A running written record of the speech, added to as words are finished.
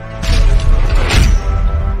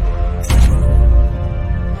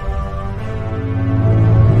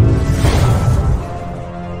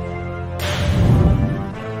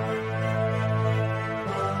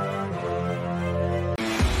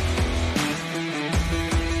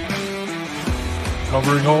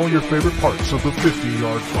covering all your favorite parts of the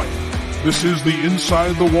 50-yard fight. This is the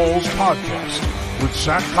Inside the Walls podcast with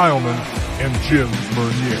Zach Kyleman and Jim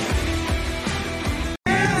Mernier.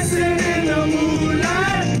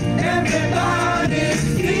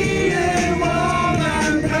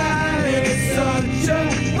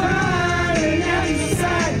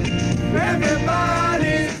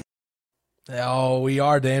 Oh, we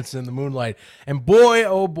are dancing in the moonlight. And boy,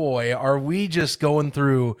 oh boy, are we just going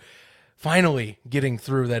through, finally getting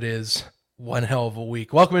through, that is, one hell of a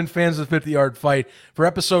week. Welcome in, fans of the 50-Yard Fight, for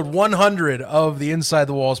episode 100 of the Inside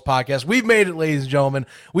the Walls podcast. We've made it, ladies and gentlemen.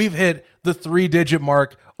 We've hit the 3-digit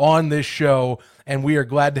mark on this show, and we are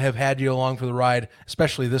glad to have had you along for the ride,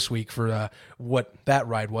 especially this week for what that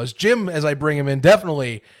ride was. Jim, as I bring him in,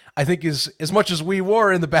 definitely, I think, is as much as we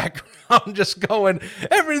were in the background just going,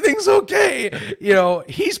 everything's okay. You know,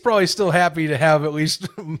 he's probably still happy to have at least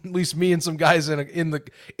me and some guys in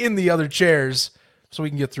the other chairs so we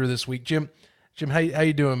can get through this week. Jim, how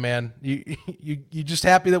you doing, man? You just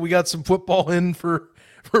happy that we got some football in for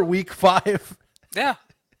week 5? Yeah.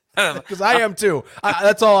 Because I am too.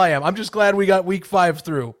 That's all I am. I'm just glad we got week 5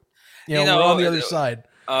 through. You know, we're on the other side.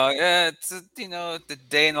 Yeah, it's the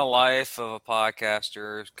day in the life of a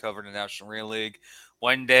podcaster covering the National Arena League.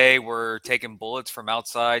 One day we're taking bullets from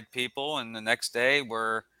outside people, and the next day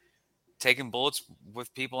we're taking bullets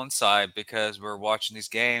with people inside because we're watching these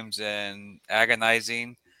games and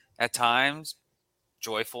agonizing at times,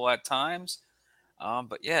 joyful at times.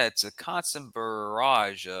 But yeah, it's a constant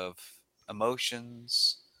barrage of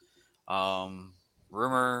emotions,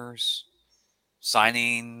 rumors,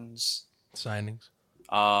 signings.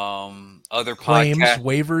 Other claims, podcasts,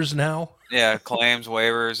 waivers now. Yeah, claims,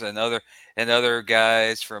 waivers, and other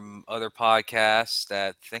guys from other podcasts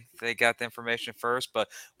that think they got the information first, but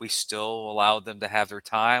we still allowed them to have their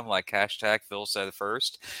time, like hashtag Phil said it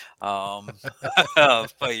first. But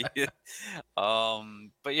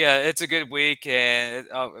yeah, it's a good week, and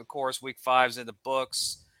of course, week 5's in the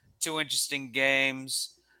books. 2 interesting games.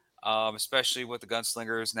 Especially with the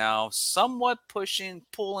Gunslingers now somewhat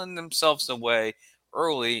pulling themselves away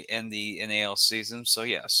early in the NAL season. So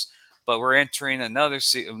yes, but we're entering another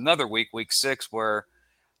week, week 6, where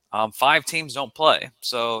 5 teams don't play.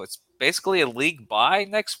 So it's basically a league bye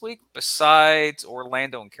next week besides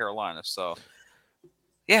Orlando and Carolina. So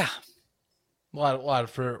yeah, a lot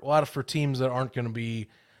for teams that aren't going to be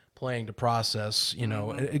playing to process, you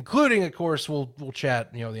know, including, of course, we'll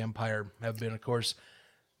chat, you know, the Empire have been, of course,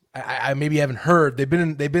 I maybe haven't heard. They've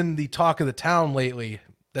been the talk of the town lately.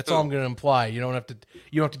 That's all I'm going to imply. You don't have to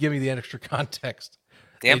give me the extra context.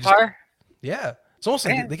 The Empire? Yeah, it's almost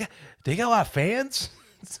like they got a lot of fans.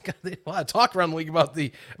 It's got a lot of talk around the league about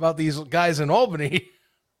these guys in Albany.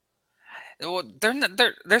 Well,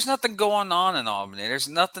 there's nothing going on in Albany. There's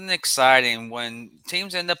nothing exciting when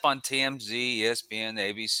teams end up on TMZ, ESPN,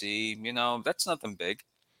 ABC. You know, that's nothing big.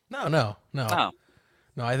 No.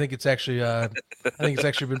 No, I think it's actually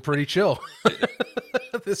been pretty chill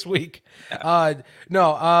this week. Next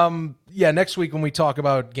week when we talk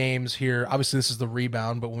about games here, obviously this is the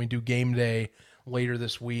rebound, but when we do game day later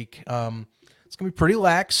this week, it's gonna be pretty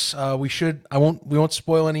lax. We won't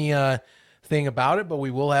spoil any thing about it, but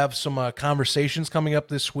we will have some conversations coming up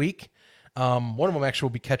this week. One of them actually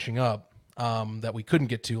will be catching up that we couldn't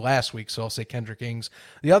get to last week, so I'll say Kendrick Ings.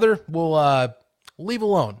 The other we'll leave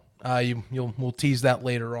alone. We'll tease that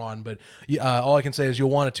later on, but all I can say is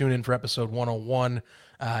you'll want to tune in for episode 101.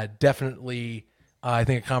 Definitely, I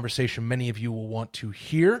think a conversation many of you will want to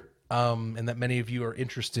hear, and that many of you are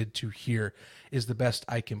interested to hear is the best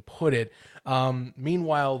I can put it.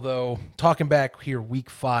 Meanwhile, though, talking back here,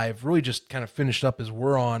 week 5 really just kind of finished up as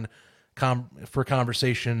we're on for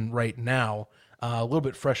conversation right now. A little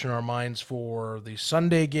bit fresh in our minds for the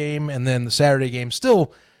Sunday game, and then the Saturday game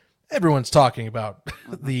still. Everyone's talking about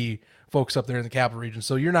the folks up there in the capital region,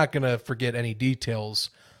 so you're not going to forget any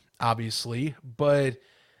details, obviously. But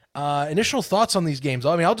initial thoughts on these games.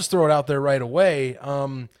 I mean, I'll just throw it out there right away.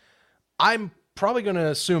 I'm probably going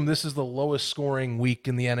to assume this is the lowest scoring week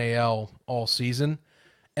in the NAL all season,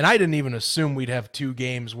 and I didn't even assume we'd have 2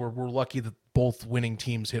 games where we're lucky that both winning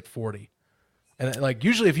teams hit 40. And like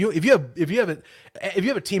usually, if you have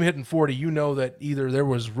a team hitting 40, you know that either there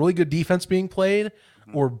was really good defense being played,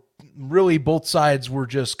 or really both sides were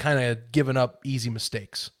just kind of giving up easy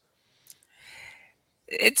mistakes.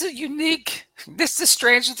 It's a unique. This is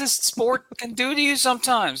strange that this sport can do to you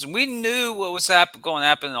sometimes. We knew what was going to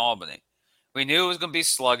happen in Albany. We knew it was going to be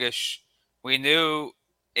sluggish. We knew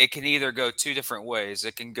it can either go 2 different ways.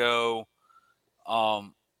 It can go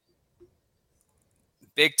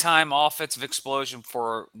big time offensive explosion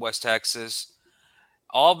for West Texas,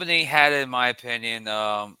 Albany had, in my opinion,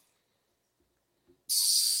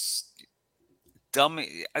 it's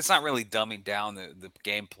not really dumbing down the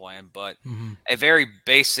game plan, but a very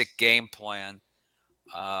basic game plan.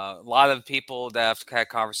 A lot of people that I've had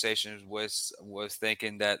conversations with was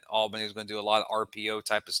thinking that Albany is going to do a lot of RPO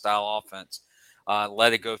type of style offense,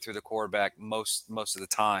 let it go through the quarterback most of the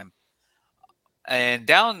time. And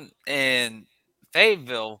down in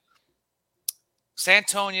Fayetteville, San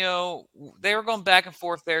Antonio, they were going back and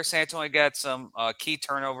forth there. San Antonio got some key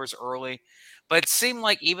turnovers early, but it seemed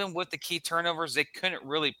like even with the key turnovers, they couldn't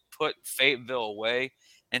really put Fayetteville away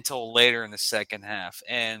until later in the second half.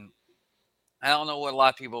 And I don't know what a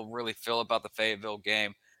lot of people really feel about the Fayetteville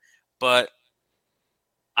game, but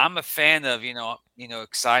I'm a fan of,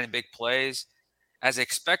 exciting big plays. As a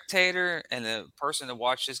spectator and a person to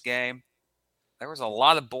watch this game, there was a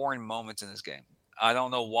lot of boring moments in this game. I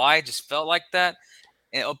don't know why. It just felt like that.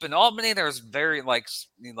 And up in Albany, there was very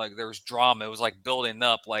there was drama. It was like building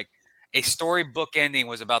up, like a storybook ending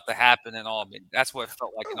was about to happen in Albany. That's what it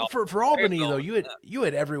felt like. For Albany, though, you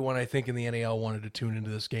had everyone, I think, in the NAL wanted to tune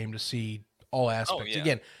into this game to see all aspects. Oh, yeah.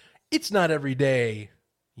 Again, it's not every day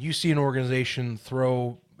you see an organization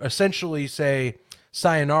essentially say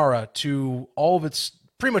sayonara to all of its,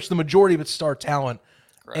 pretty much the majority of its star talent,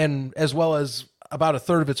 Correct. And as well as about a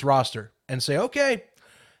third of its roster, and say, okay,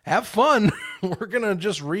 have fun. We're going to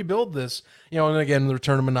just rebuild this. And again, the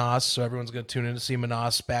return of Manas, so everyone's going to tune in to see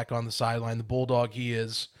Manas back on the sideline, the bulldog he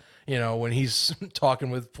is, when he's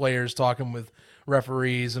talking with players, talking with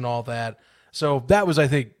referees and all that. So that was, I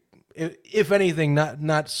think, if anything,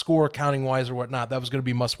 not score counting wise or whatnot, that was going to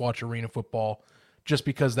be must-watch arena football just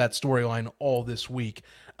because that storyline all this week.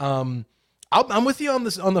 I'm with you on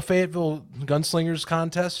the Fayetteville Gunslingers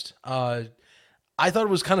contest. I thought it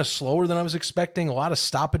was kind of slower than I was expecting. A lot of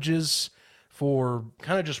stoppages for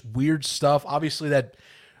kind of just weird stuff. Obviously,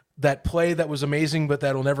 that play that was amazing, but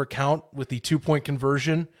that'll never count with the 2-point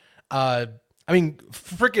conversion.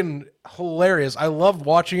 Freaking hilarious. I loved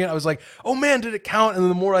watching it. I was like, oh man, did it count? And then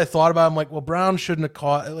the more I thought about it, I'm like, well, Brown shouldn't have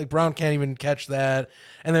caught, like Brown can't even catch that.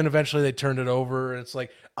 And then eventually they turned it over and it's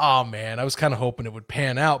like, oh man, I was kind of hoping it would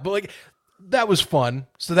pan out, but like that was fun.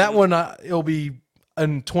 So that one, it'll be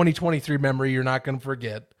in 2023 memory. You're not going to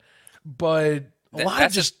forget, but a lot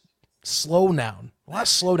of just slow down. A lot of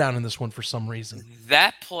slow down in this one for some reason.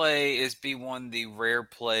 That play is one of the rare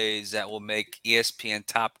plays that will make ESPN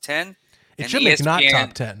top 10. It should make not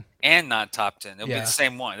top 10. And not top 10. It'll be the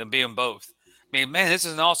same one. It'll be them both. I mean, man, this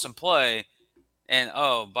is an awesome play. And,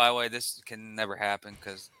 oh, by the way, this can never happen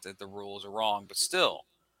because the rules are wrong. But still,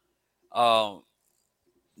 that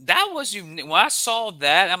was unique. When I saw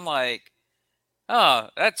that, I'm like, oh,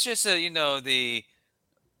 that's just, the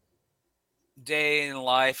day in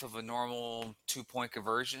life of a normal 2-point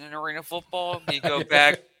conversion in arena football. You go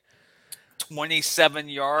back 27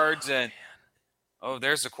 yards and, oh,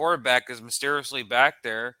 there's the quarterback is mysteriously back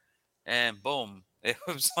there, and boom. It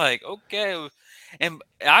was like, okay. And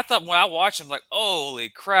I thought when I watched him, like, holy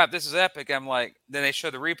crap, this is epic. I'm like, then they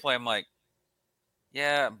show the replay. I'm like,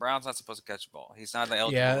 yeah, Brown's not supposed to catch the ball. He's not the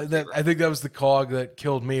eligible. Yeah, I think that was the cog that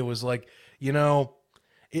killed me was like,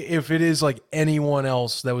 if it is like anyone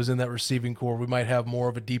else that was in that receiving core, we might have more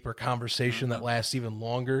of a deeper conversation that lasts even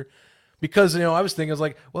longer. Because, I was thinking, I was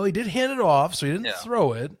like, well, he did hand it off, so he didn't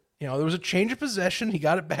throw it. There was a change of possession. He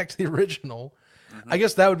got it back to the original. I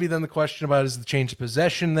guess that would be then the question about, is the change of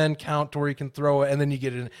possession then count to where he can throw it? And then you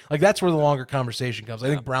get in. Like, that's where the longer conversation comes. I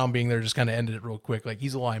think Brown being there just kind of ended it real quick. Like,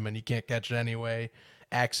 he's a lineman. You can't catch it anyway.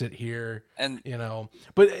 Axe it here. And,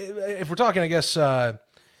 But if we're talking, I guess,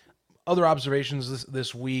 other observations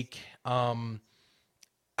this week, I'll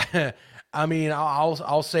say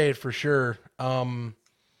it for sure.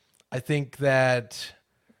 I think that,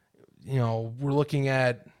 we're looking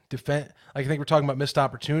at defense. I think we're talking about missed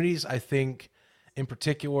opportunities. I think in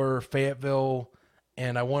particular Fayetteville,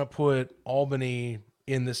 and I want to put Albany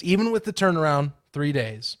in this, even with the turnaround 3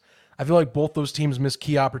 days. I feel like both those teams missed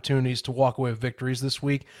key opportunities to walk away with victories this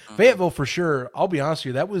week. Fayetteville, for sure, I'll be honest with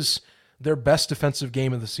you, that was their best defensive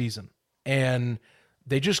game of the season. And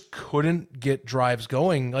they just couldn't get drives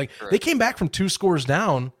going. Like, they came back from 2 scores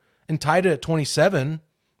down and tied it at 27,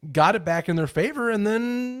 got it back in their favor, and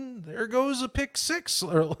then there goes a pick 6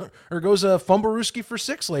 or goes a fumblerooski for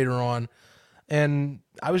 6 later on. And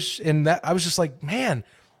I was just like, man,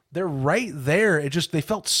 they're right there. They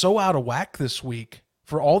felt so out of whack this week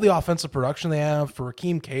for all the offensive production they have, for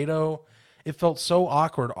Rakeem Cato. It felt so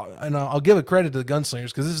awkward. And I'll give a credit to the Gunslingers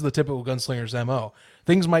because this is the typical Gunslingers MO.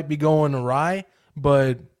 Things might be going awry,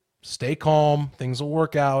 but stay calm. Things will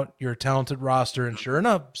work out. You're a talented roster. And sure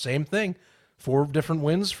enough, same thing. 4 different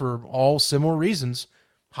wins for all similar reasons.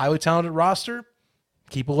 highly talented roster.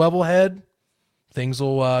 Keep a level head. Things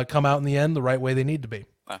will come out in the end the right way they need to be.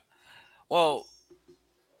 Well,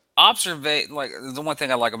 like the one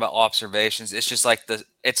thing I like about observations, it's just like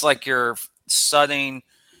it's like your sudden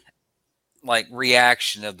like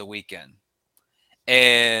reaction of the weekend,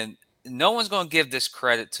 and no one's going to give this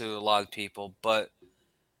credit to a lot of people, but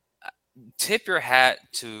tip your hat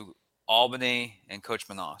to Albany and Coach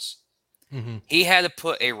Manas. Mm-hmm. He had to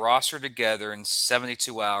put a roster together in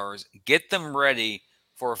 72 hours, get them ready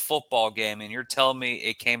for a football game, and you're telling me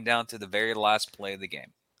it came down to the very last play of the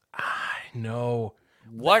game. I know.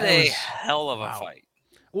 What a hell of a fight.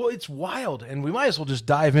 Well, it's wild, and we might as well just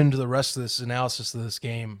dive into the rest of this analysis of this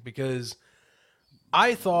game because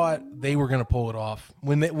I thought they were going to pull it off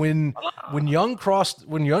when Young crossed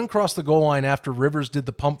the goal line after Rivers did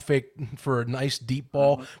the pump fake for a nice deep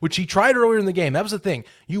ball, which he tried earlier in the game. That was the thing.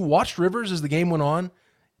 You watched Rivers as the game went on.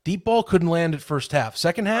 Deep ball couldn't land at first half.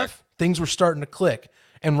 Second half, things were starting to click,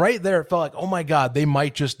 and right there it felt like, oh my God, they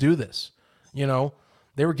might just do this. You know,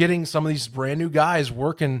 they were getting some of these brand new guys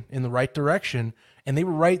working in the right direction, and they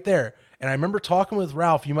were right there. And I remember talking with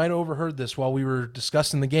Ralph. You might have overheard this while we were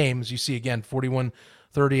discussing the game. As you see, again,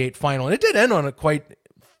 41-38 final. And it did end on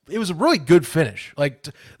it was a really good finish. Like,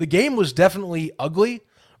 the game was definitely ugly,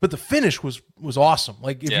 but the finish was awesome.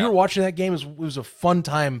 Like, if you were watching that game, it was a fun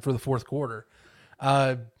time for the fourth quarter.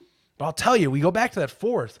 But I'll tell you, we go back to that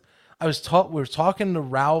fourth. We were talking to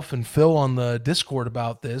Ralph and Phil on the Discord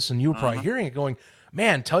about this, and you were probably hearing it going,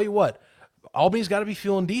 man, tell you what, Albany's got to be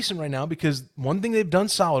feeling decent right now because one thing they've done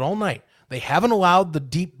solid all night, they haven't allowed the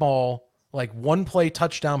deep ball, like one-play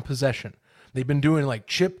touchdown possession. They've been doing like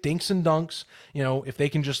chip dinks and dunks. You know, if they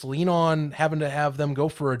can just lean on having to have them go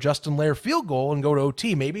for a Justin Lair field goal and go to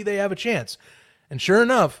OT, maybe they have a chance. And sure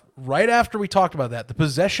enough, right after we talked about that, the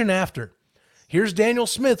possession after, here's Daniel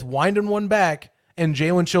Smith winding one back, and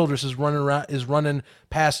Jalen Childress is running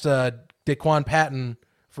past Daquan Patton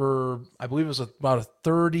for, I believe it was about a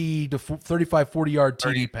 30 to 35, 40-yard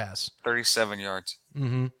TD pass. 37 yards.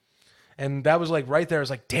 Mm-hmm. And that was like right there. I was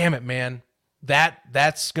like, damn it, man.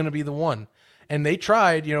 That's going to be the one. And they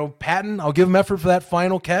tried, you know, Patton, I'll give him effort for that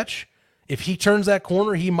final catch. If he turns that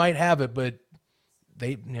corner, he might have it, but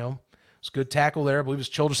they, you know, it's a good tackle there. I believe it was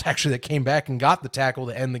Childress actually that came back and got the tackle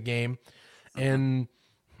to end the game. And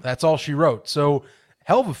that's all she wrote. So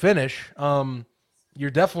hell of a finish. You're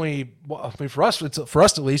definitely, well, I mean, for us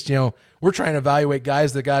at least, you know, we're trying to evaluate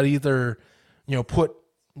guys that got either, you know, put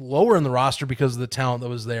lower in the roster because of the talent that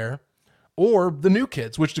was there, or the new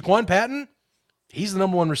kids, which Daquan Patton, he's the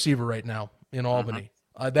number one receiver right now in Albany.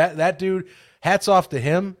 That dude, hats off to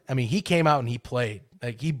him. I mean, he came out and he played.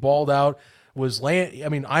 Like, he balled out,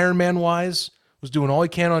 Iron Man wise, was doing all he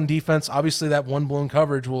can on defense. Obviously, that one blown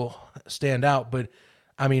coverage will stand out, but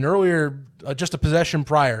I mean, earlier, just a possession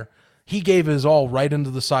prior, he gave his all right into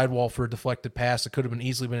the sidewall for a deflected pass that could have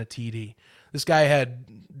easily been a TD. This guy had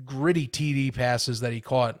gritty TD passes that he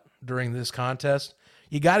caught during this contest.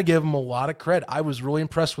 You got to give him a lot of credit. I was really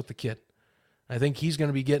impressed with the kid. I think he's going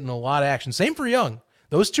to be getting a lot of action. Same for Young.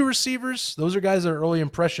 Those two receivers, those are guys that are early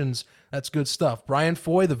impressions. That's good stuff. Brian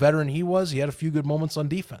Foy, the veteran he had a few good moments on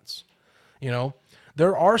defense. You know,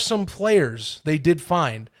 there are some players they did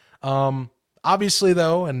find. Obviously,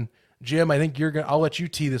 though, and Jim, I think I'll let you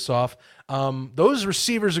tee this off. Those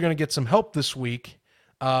receivers are going to get some help this week,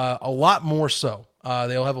 a lot more so.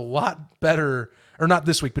 They'll have a lot better, or not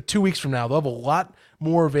this week, but 2 weeks from now, they'll have a lot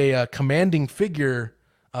more of a commanding figure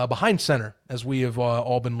behind center, as we have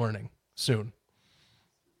all been learning soon.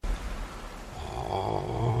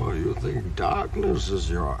 Oh, you think darkness is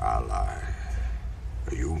your ally?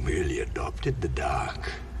 You merely adopted the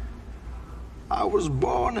dark. I was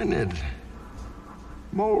born in it,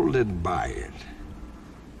 molded by it.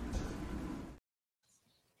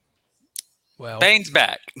 Well, Bane's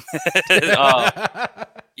back.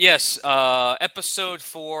 Yes, episode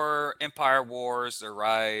 4, Empire Wars, The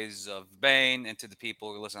Rise of Bane, and to the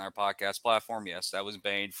people who listen to our podcast platform, yes, that was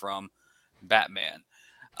Bane from Batman.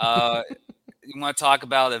 You want to talk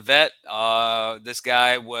about a vet? This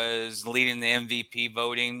guy was leading the MVP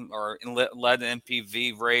voting, or led the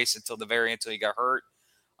MPV race until the very end, until he got hurt.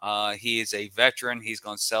 He is a veteran. He's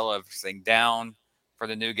going to sell everything down for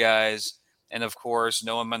the new guys. And, of course,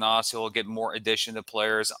 Noah Manassi will get more addition to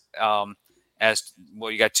players as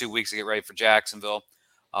well. You got 2 weeks to get ready for Jacksonville.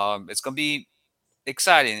 It's going to be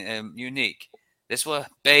exciting and unique. This will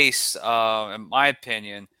base, in my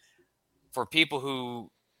opinion, for people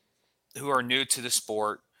who are new to the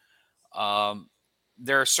sport.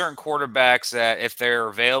 There are certain quarterbacks that if they're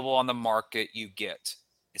available on the market, you get,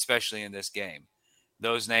 especially in this game.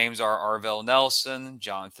 Those names are Arvell Nelson,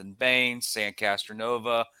 Jonathan Bain, Sam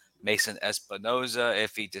Castronova, Mason Espinoza.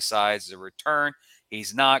 If he decides to return,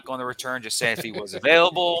 he's not going to return. Just saying if he was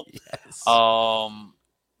available. Yes.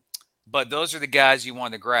 But those are the guys you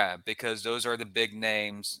want to grab because those are the big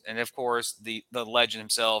names. And of course, the legend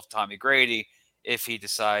himself, Tommy Grady, if he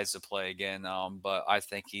decides to play again. But I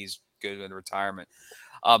think he's good in retirement.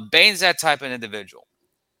 Bain's that type of individual.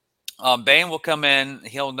 Bain will come in.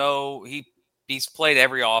 He'll know he's played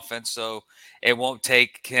every offense, so it won't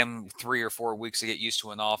take him 3 or 4 weeks to get used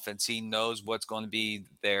to an offense. He knows what's going to be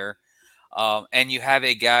there. And you have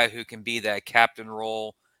a guy who can be that captain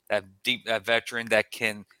role, that veteran that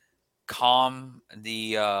can calm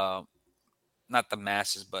the not the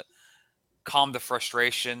masses, but calm the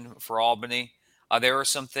frustration for Albany. There were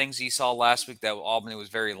some things he saw last week that Albany was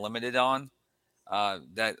very limited on.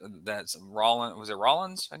 That's Rollins. Was it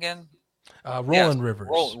Rollins again? Roland Rivers.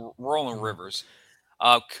 Roland Rivers.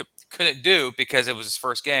 Couldn't do because it was his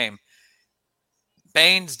first game.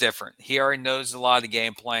 Bain's different. He already knows a lot of the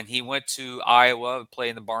game plan. He went to Iowa,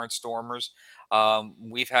 playing the Barnstormers.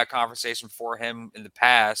 We've had conversation for him in the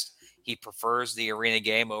past. He prefers the arena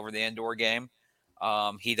game over the indoor game.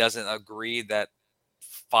 He doesn't agree that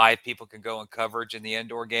 5 people can go in coverage in the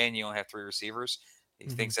indoor game. You only have 3 receivers. He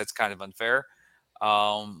thinks that's kind of unfair.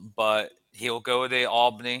 But he'll go to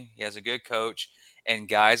Albany. He has a good coach, and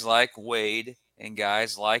guys like Wade and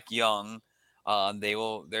guys like Young, they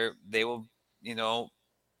will, you know,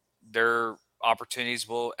 their opportunities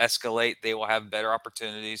will escalate. They will have better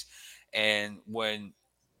opportunities. And when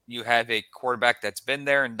you have a quarterback that's been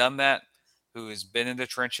there and done that, who has been in the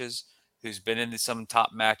trenches, who's been into some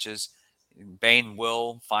top matches, Bain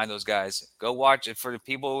will find those guys. Go watch it. For the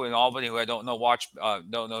people in Albany who don't know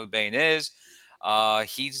who Bain is.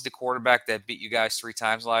 He's the quarterback that beat you guys 3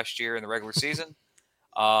 times last year in the regular season.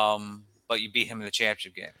 But you beat him in the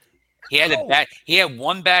championship game. He had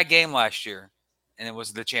one bad game last year, and it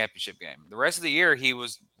was the championship game. The rest of the year, he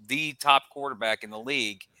was the top quarterback in the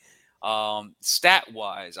league. Stat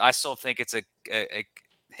wise, I still think it's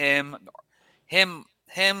him,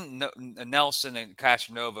 Nelson and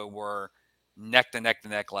Castronova were neck to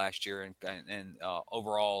neck last year in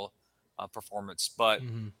overall performance. But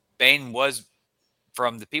Bain was,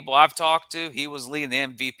 from the people I've talked to, he was leading the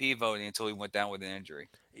MVP voting until he went down with an injury.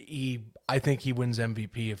 I think he wins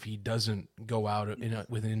MVP if he doesn't go out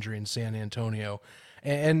with an injury in San Antonio.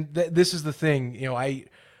 And this is the thing,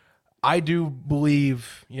 I do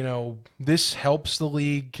believe, this helps the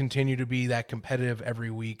league continue to be that competitive every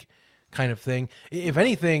week kind of thing. If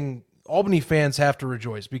anything, Albany fans have to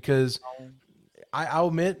rejoice because I'll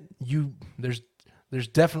admit there's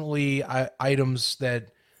definitely items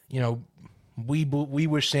that, we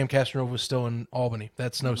wish Sam Castronova was still in Albany.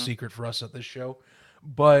 That's no secret for us at this show.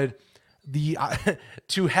 But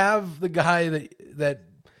to have the guy that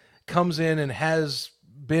comes in and has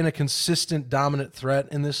been a consistent dominant threat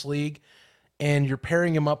in this league, and you're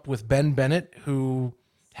pairing him up with Ben Bennett, who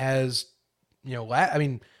has,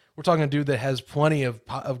 we're talking a dude that has plenty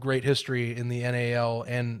of great history in the NAL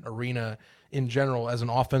and arena in general as an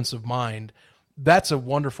offensive mind. That's a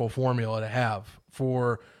wonderful formula to have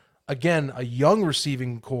for, again, a young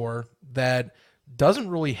receiving core that doesn't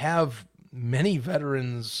really have many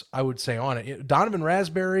veterans, I would say, on it. Donovan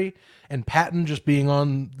Raspberry and Patton just being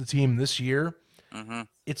on the team this year,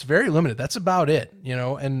 it's very limited. That's about it,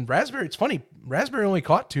 And Raspberry, it's funny, Raspberry only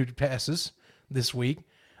caught 2 passes this week.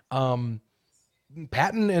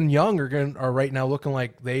 Patton and Young are right now looking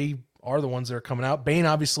like they are the ones that are coming out. Bain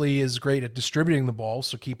obviously is great at distributing the ball,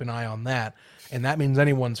 so keep an eye on that. And that means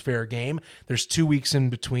anyone's fair game. There's 2 weeks in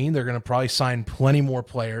between. They're going to probably sign plenty more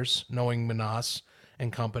players, knowing Manas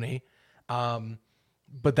and company.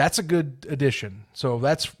 But that's a good addition. So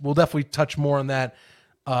we'll definitely touch more on that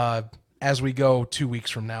as we go 2 weeks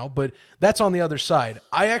from now. But that's on the other side.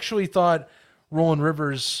 I actually thought Roland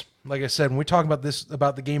Rivers, like I said, when we talk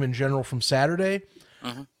about the game in general from Saturday,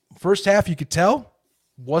 first half you could tell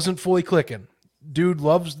wasn't fully clicking. Dude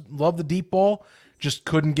loved the deep ball, just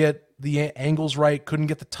couldn't get the angles right, couldn't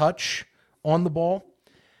get the touch on the ball.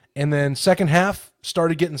 And then second half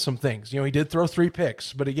started getting some things. He did throw 3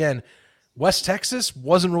 picks, but again, West Texas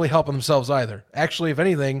wasn't really helping themselves either. Actually, if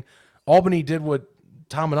anything, Albany did what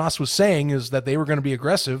Tom Manas was saying, is that they were going to be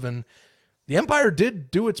aggressive, and the Empire did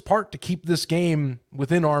do its part to keep this game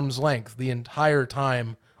within arm's length the entire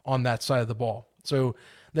time on that side of the ball. So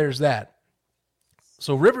there's that.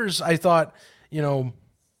 So Rivers, I thought,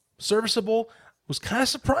 serviceable. Was kind of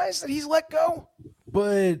surprised that he's let go.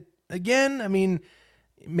 But again, I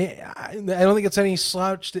don't think it's any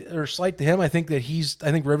slight to him. I think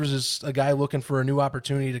Rivers is a guy looking for a new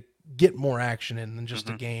opportunity to get more action in than just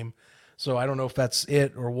a game. So I don't know if that's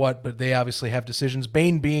it or what, but they obviously have decisions.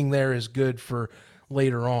 Bain being there is good for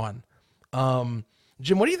later on.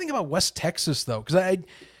 Jim, what do you think about West Texas, though? Because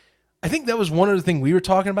I think that was one of the things we were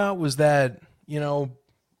talking about was that,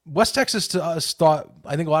 West Texas to us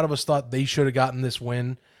I think a lot of us thought they should have gotten this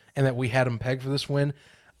win and that we had them pegged for this win.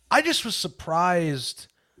 I just was surprised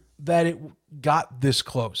that it got this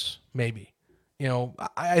close, maybe.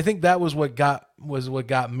 I think that was what got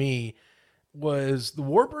me was the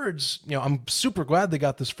Warbirds. I'm super glad they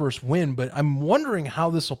got this first win, but I'm wondering how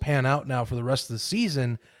this will pan out now for the rest of the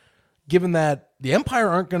season, given that the Empire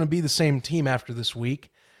aren't going to be the same team after this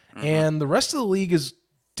week, and the rest of the league has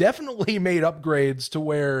definitely made upgrades to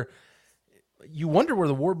where you wonder where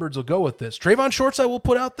the Warbirds will go with this. Trayvon Shorts, I will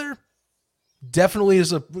put out there, definitely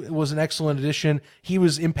was an excellent addition. He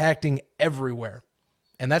was impacting everywhere,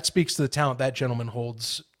 and that speaks to the talent that gentleman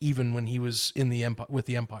holds, even when he was in with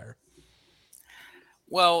the Empire.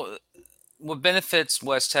 Well, what benefits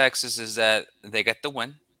West Texas is that they get the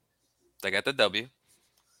win, they got the W.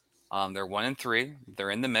 They're 1-3.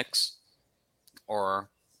 They're in the mix, or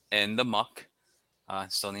in the muck.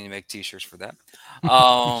 Still need to make T-shirts for that.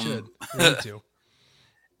 You should. We need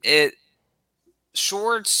to.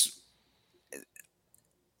 Shorts.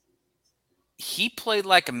 He played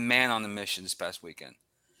like a man on a mission this past weekend.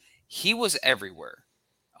 He was everywhere.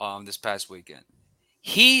 This past weekend.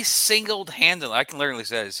 He single-handedly, I can literally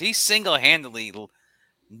say this, he single-handedly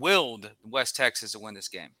willed West Texas to win this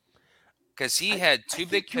game. Because he had two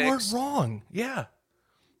big picks. You weren't wrong. Yeah.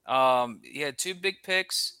 He had two big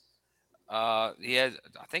picks. I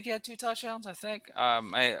think he had 2 touchdowns, I think.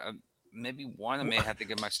 Maybe one. I may have to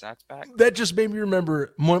get my stats back. That just made me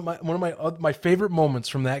remember one of my favorite moments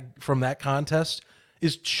from that contest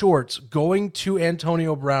is Shorts going to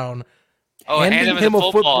Antonio Brown, handing him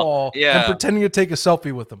a football and pretending to take a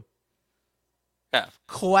selfie with him. Yeah.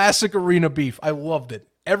 Classic arena beef. I loved it.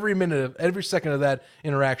 Every second of that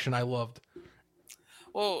interaction, I loved.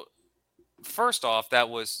 Well, first off, that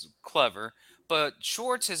was clever. But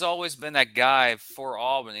Shorts has always been that guy for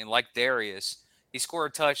Albany, like Darius. He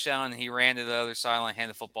scored a touchdown, and he ran to the other sideline,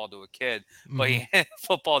 handed the football to a kid. But he handed the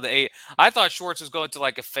football to 8. I thought Shorts was going to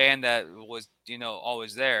like a fan that was,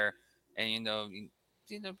 always there. And,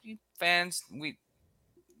 fans,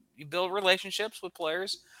 you build relationships with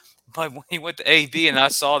players. But when he went to AB and I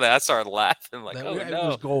saw that, I started laughing. Like, no. It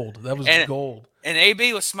was gold. That was gold. And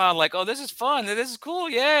AB was smiling like, oh, this is fun. This is cool.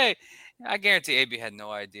 Yay. I guarantee AB had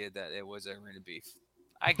no idea that it was arena beef.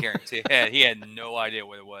 I guarantee he had no idea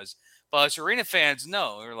what it was. But us arena fans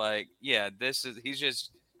know. They're like, yeah, he's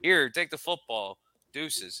just here, take the football.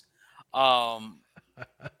 Deuces.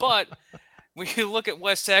 But when you look at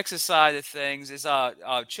West Texas side of things, is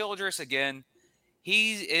Childress again.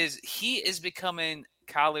 He is becoming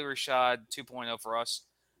Kylie Rashad 2.0 for us.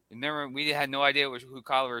 Remember, we had no idea who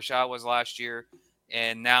Kylie Rashad was last year,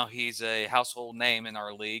 and now he's a household name in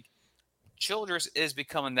our league. Childress is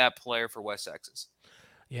becoming that player for West Texas.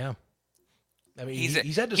 Yeah. I mean, he's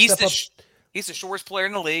had to step up. He's the shortest player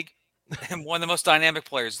in the league and one of the most dynamic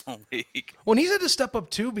players in the league. Well, and he's had to step up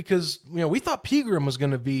too because, we thought Pegram was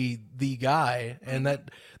going to be the guy, and that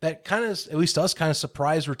kind of, at least us, kind of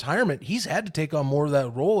surprised retirement. He's had to take on more of that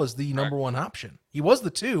role as the number one option. He was the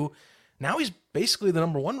 2. Now he's basically the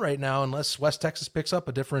number 1 right now, unless West Texas picks up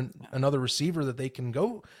another receiver that they can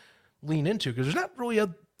go lean into, because there's not really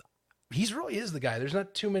he really is the guy. There's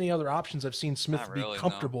not too many other options I've seen Smith be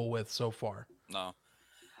comfortable with so far. No.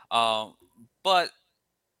 But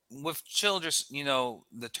with Childress,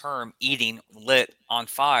 the term eating lit on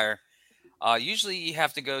fire, usually you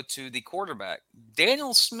have to go to the quarterback.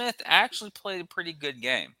 Daniel Smith actually played a pretty good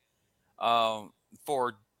game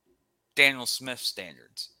for Daniel Smith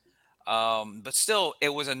standards. But still, it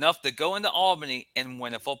was enough to go into Albany and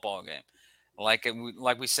win a football game. Like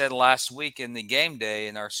we said last week in the game day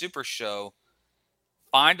in our super show,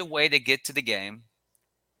 find a way to get to the game,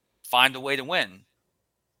 find a way to win.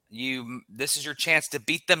 This is your chance to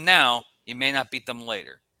beat them now. You may not beat them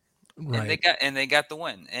later. Right. And they got the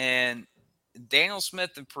win. And Daniel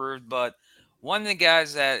Smith improved, but one of the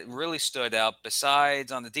guys that really stood out,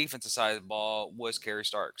 besides on the defensive side of the ball, was Kerry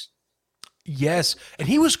Starks. Yes, and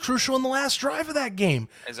he was crucial in the last drive of that game.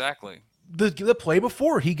 Exactly. The play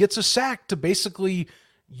before, he gets a sack to basically,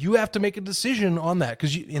 you have to make a decision on that.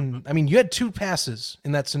 Because you had 2 passes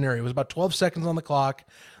in that scenario. It was about 12 seconds on the clock.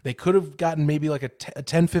 They could have gotten maybe like a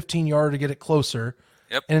 10, 15 yard to get it closer.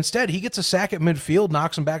 Yep. And instead, he gets a sack at midfield,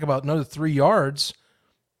 knocks him back about another 3 yards.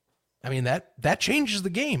 I mean, that changes the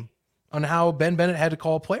game on how Ben Bennett had to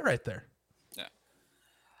call a play right there. Yeah.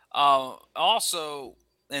 Also,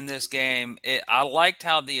 in this game, I liked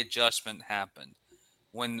how the adjustment happened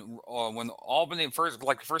when Albany first,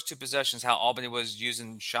 like the first two possessions, how Albany was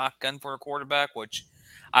using shotgun for a quarterback, which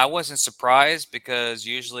I wasn't surprised because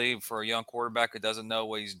usually for a young quarterback who doesn't know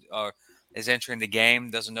what he's is entering the game,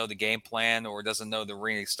 doesn't know the game plan, or doesn't know the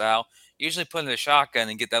reading style, usually put in a shotgun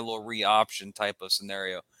and get that little read option type of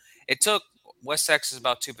scenario. It took West Texas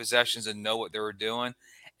about two possessions to know what they were doing,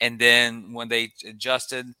 and then when they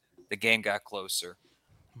adjusted, the game got closer.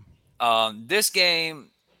 This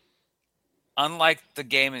game, unlike the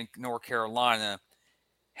game in North Carolina,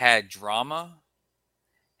 had drama,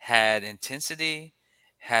 had intensity,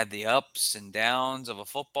 had the ups and downs of a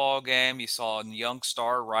football game. You saw a young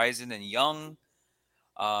star rising and young.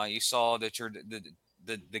 You saw that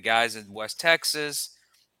the guys in West Texas.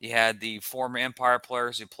 You had the former Empire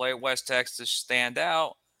players who play at West Texas stand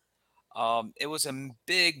out. It was a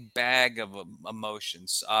big bag of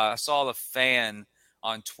emotions. I saw the fan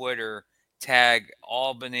on Twitter tag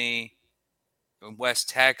Albany, West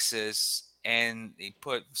Texas, and he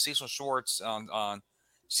put Cecil Shorts on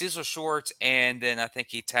Cecil Shorts, and then I think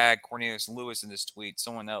he tagged Cornelius Lewis in this tweet,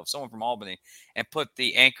 someone from Albany, and put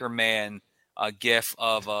the Anchorman gif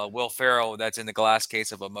of Will Ferrell that's in the glass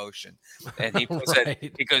case of emotion, and he puts Right.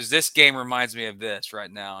 it because this game reminds me of this right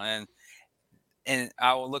now, and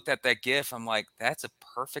I looked at that gif, I'm like, that's a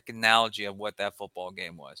perfect analogy of what that football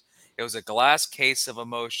game was. It was a glass case of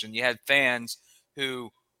emotion. You had fans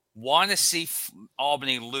who want to see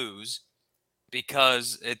Albany lose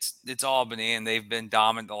because it's Albany and they've been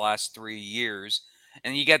dominant the last 3 years.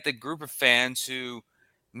 And you got the group of fans who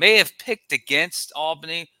may have picked against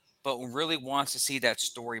Albany, but really wants to see that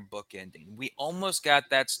storybook ending. We almost got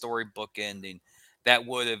that storybook ending that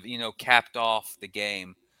would have, capped off the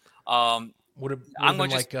game. Would have I'm been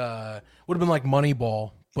gonna just would have been like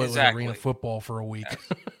Moneyball, but with arena exactly. football for a week.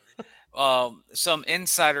 Some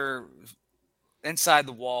inside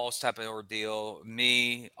the walls type of ordeal.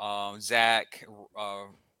 Me, Zach,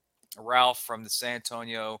 Ralph from the San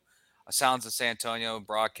Antonio Sounds of San Antonio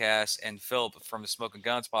broadcast, and Philip from the Smoking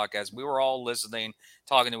Guns podcast. We were all listening,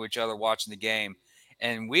 talking to each other, watching the game,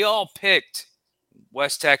 and we all picked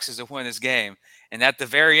West Texas to win this game. And at the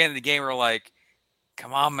very end of the game, we're like,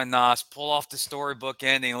 "Come on, Manas, pull off the storybook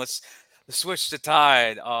ending. Let's switch the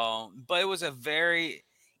tide." But it was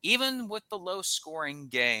even with the low scoring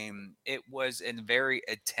game, it was a very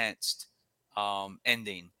intense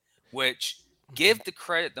ending, which give the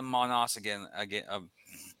credit to Manas again.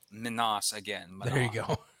 Manas again. Manas. There you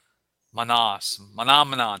go. Manas.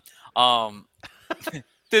 Manan.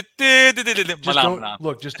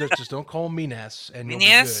 Just don't call him Minas, and you'll be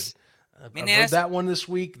good. I've heard that one this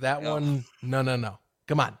week. That one, no.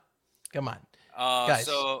 Come on, guys.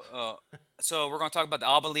 So we're going to talk about the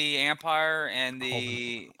Albany Empire and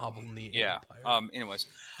the Albany Empire. Anyways,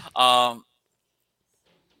 I'm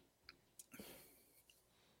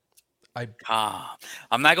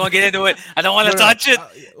not going to get into it. I don't want to touch it.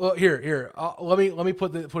 Well, here. Let me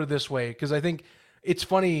put it this way, because I think it's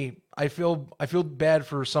funny. I feel bad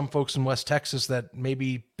for some folks in West Texas that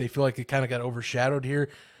maybe they feel like they kind of got overshadowed here.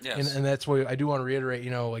 Yes. And that's why I do want to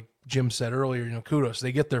reiterate, like Jim said earlier, kudos.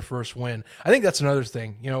 They get their first win. I think that's another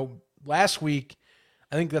thing. Last week,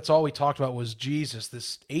 I think that's all we talked about was Jesus,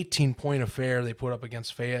 this 18-point affair they put up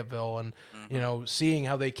against Fayetteville, and seeing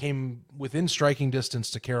how they came within striking distance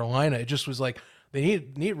to Carolina. It just was like they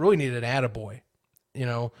really needed an attaboy,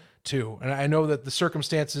 too. And I know that the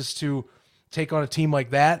circumstances to take on a team like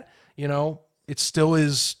that, it still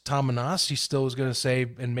is Tom Manas. He still is going to say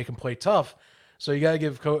and make him play tough. So you got to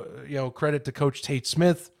give credit to Coach Tate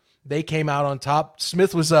Smith. They came out on top.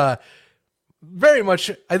 Smith was very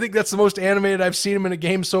much, I think that's the most animated I've seen him in a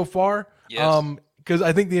game so far. Yes. Because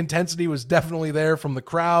I think the intensity was definitely there from the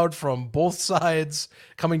crowd, from both sides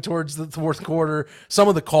coming towards the fourth quarter. Some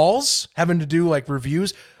of the calls having to do like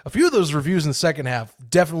reviews. A few of those reviews in the second half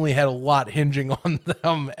definitely had a lot hinging on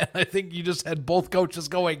them. And I think you just had both coaches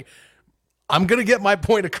going, I'm going to get my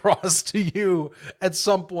point across to you at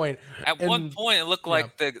some point. At one point, it looked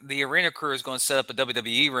like the arena crew is going to set up a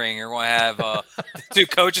WWE ring. You're going to have two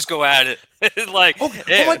coaches go at it. Like, oh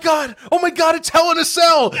my God, it's Hell in a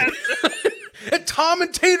Cell. And Tom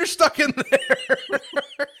and Tate are stuck in there.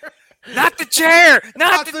 Not the chair.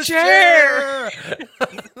 Not the chair.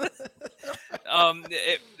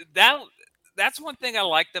 That's one thing I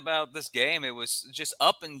liked about this game. It was just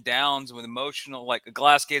up and downs with emotional, like a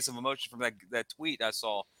glass case of emotion from that tweet I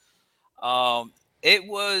saw. It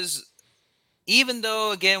was, even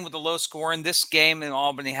though, again, with the low scoring, this game in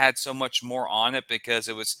Albany had so much more on it because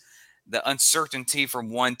it was the uncertainty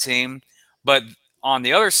from one team. But on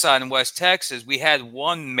the other side in West Texas, we had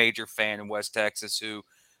one major fan in West Texas who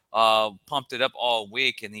pumped it up all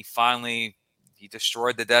week, and he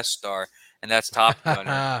destroyed the Death Star, and that's Top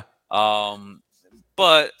Gunner.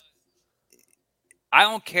 But I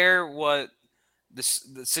don't care what the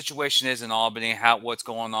situation is in Albany, what's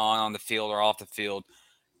going on the field or off the field.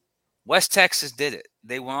 West Texas did it.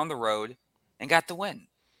 They went on the road and got the win.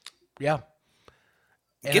 Yeah.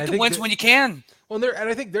 And Get the wins when you can. Well, and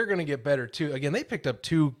I think they're going to get better too. Again, they picked up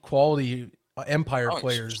 2 quality Empire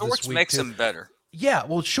players Shorts this week. makes them better. Yeah,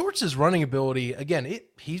 well, Shorts' running ability, again,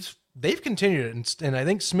 they've continued it, and I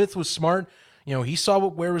think Smith was smart. You know, he saw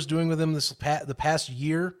what Ware was doing with him the past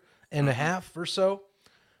year and a half or so,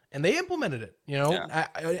 and they implemented it. You know,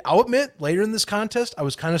 I'll admit, later in this contest, I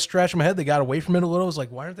was kind of scratching my head. They got away from it a little. I was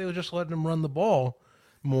like, why aren't they just letting them run the ball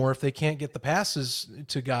more if they can't get the passes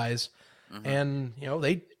to guys? And, you know,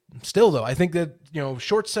 they still, though, I think that, you know,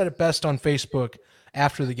 Shorts said it best on Facebook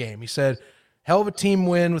after the game. He said, hell of a team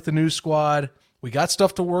win with the new squad. We got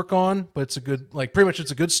stuff to work on, but it's a good, pretty much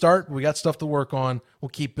it's a good start. We got stuff to work on. We'll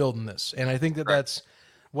keep building this. And I think that that's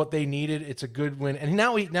what they needed. It's a good win. And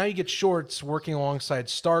now you get Shorts working alongside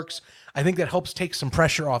Starks. I think that helps take some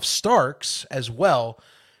pressure off Starks as well.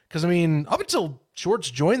 Because, I mean, up until Shorts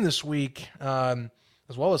joined this week, as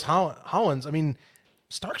well as Hollins, I mean,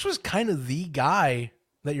 Starks was kind of the guy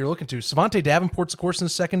that you're looking to. Savante Davenport's, of course, in the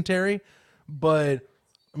secondary. But,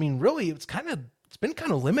 I mean, really, it's been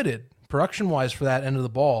kind of limited production-wise for that end of the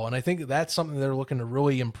ball. And I think that's something they're looking to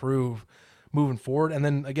really improve moving forward. And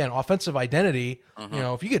then, again, offensive identity, you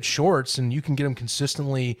know, if you get Shorts and you can get them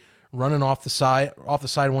consistently running off the side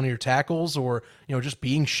of one of your tackles or, you know, just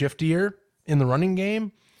being shiftier in the running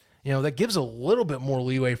game, you know, that gives a little bit more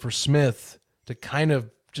leeway for Smith to kind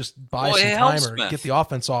of just buy some time or get the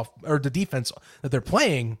offense off, or the defense that they're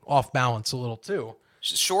playing off balance a little too.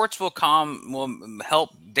 Shorts will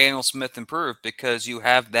help Daniel Smith improve because you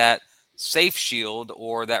have that safe shield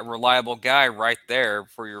or that reliable guy right there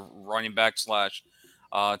for your running back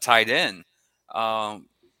 / tight end.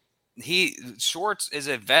 Shorts is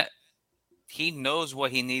a vet. He knows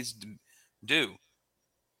what he needs to do.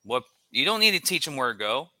 What you don't need to teach him where to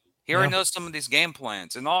go. He already knows some of these game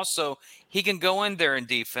plans, and also he can go in there in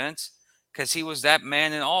defense because he was that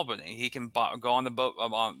man in Albany. He can go on the boat,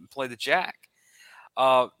 play the jack.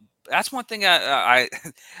 That's one thing I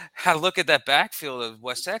look at that backfield of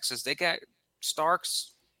West Texas. They got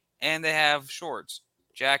Starks and they have Shorts,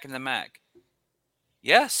 Jack and the Mac.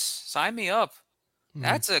 Yes, sign me up.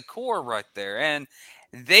 That's a core right there. And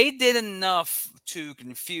they did enough to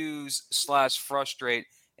confuse / frustrate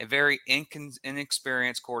a very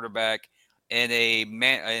inexperienced quarterback and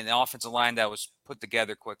an offensive line that was put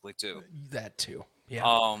together quickly too. That too.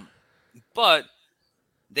 Yeah. But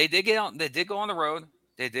they did go on the road.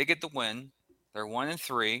 They did get the win. They're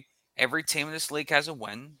 1-3. Every team in this league has a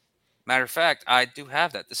win. Matter of fact, I do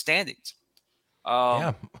have that. The standings.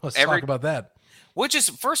 Let's talk about that. Which is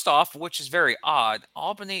very odd.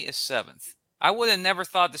 Albany is 7th. I would have never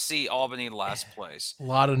thought to see Albany last place. A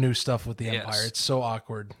lot of new stuff with the Empire. It's so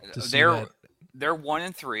awkward to see that. They're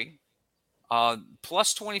 1-3,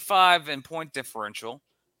 plus 25 in point differential,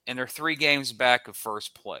 and they're 3 games back of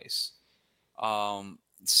first place.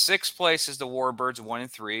 6th place is the Warbirds,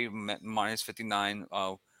 1-3, minus 59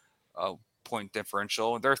 point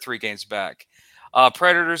differential. They're 3 games back.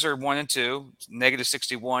 Predators are 1-2, negative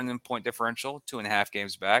 61 in point differential, 2.5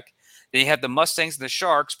 games back. Then you have the Mustangs and the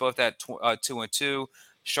Sharks, both at 2-2.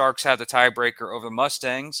 Sharks have the tiebreaker over the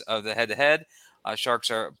Mustangs of the head-to-head.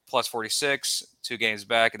 Sharks are plus 46, 2 games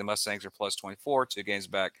back, and the Mustangs are plus 24, 2 games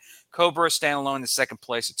back. Cobra stand alone in second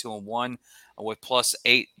place at 2-1 with plus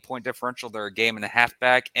 8 point differential. They're a game and a half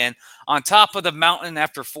back. And on top of the mountain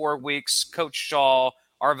after 4 weeks, Coach Shaw,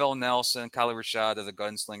 Arvell Nelson, Kylie Rashad of the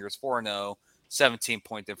Gunslingers, 4-0, 17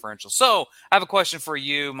 point differential. So I have a question for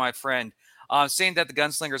you, my friend. Seeing that the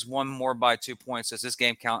Gunslingers won more by 2 points, does this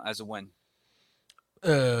game count as a win?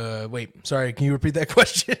 Wait, sorry. Can you repeat that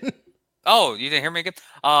question? Oh, you didn't hear me again?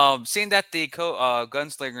 Seeing that the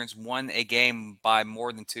Gunslingers won a game by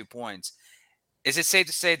more than 2 points, is it safe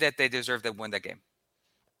to say that they deserve to win that game?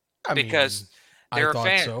 Because there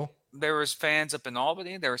was fans up in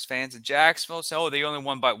Albany, there was fans in Jacksonville saying, they only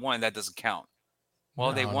won by 1. That doesn't count.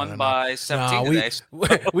 Well, they won by 17 today.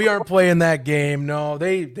 We aren't playing that game. No,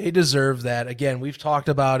 they deserve that. Again, we've talked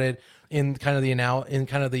about it in kind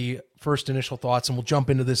of the first initial thoughts, and we'll jump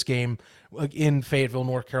into this game in Fayetteville,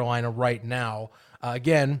 North Carolina right now.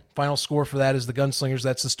 Again, final score for that is the Gunslingers.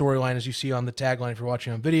 That's the storyline as you see on the tagline if you're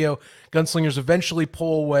watching on video. Gunslingers eventually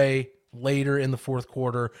pull away later in the fourth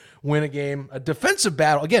quarter, win a game, a defensive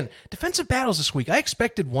battle. Again, defensive battles this week. I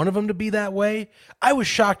expected one of them to be that way. I was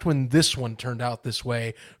shocked when this one turned out this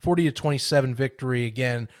way. 40-27 victory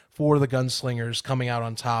again for the Gunslingers, coming out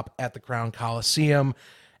on top at the Crown Coliseum.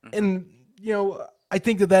 And, I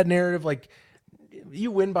think that narrative, like,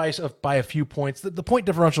 you win by a few points. The point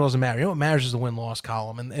differential doesn't matter. What matters is the win-loss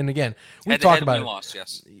column. And again, we've talked about win-loss,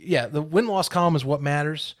 yes. Yeah, the win-loss column is what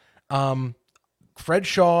matters. Fred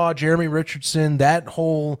Shaw, Jeremy Richardson, that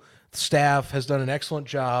whole staff has done an excellent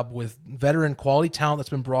job with veteran quality talent that's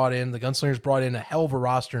been brought in. The Gunslingers brought in a hell of a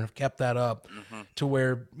roster and have kept that up to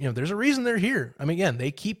where, there's a reason they're here. I mean, again,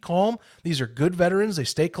 they keep calm. These are good veterans. They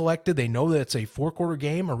stay collected. They know that it's a 4-quarter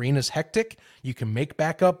game. Arena's hectic. You can make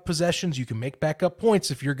backup possessions. You can make backup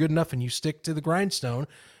points if you're good enough and you stick to the grindstone.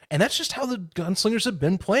 And that's just how the Gunslingers have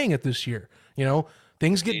been playing it this year.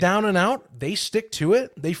 Things get down and out. They stick to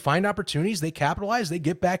it. They find opportunities. They capitalize. They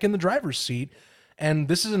get back in the driver's seat. And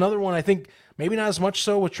this is another one, I think, maybe not as much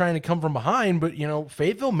so with trying to come from behind, but,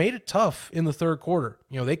 Fayetteville made it tough in the third quarter.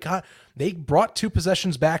 They brought 2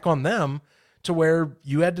 possessions back on them to where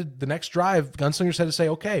you had to, the next drive, Gunslingers had to say,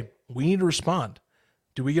 okay, we need to respond.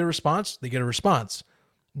 Do we get a response? They get a response.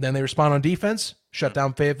 Then they respond on defense, shut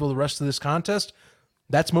down Fayetteville the rest of this contest.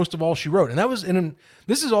 That's most of all she wrote. And that was, and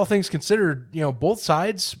this is all things considered, both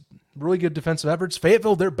sides, really good defensive efforts.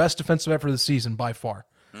 Fayetteville, their best defensive effort of the season by far,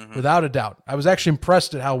 without a doubt. I was actually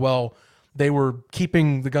impressed at how well they were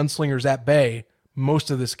keeping the Gunslingers at bay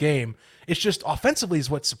most of this game. It's just offensively is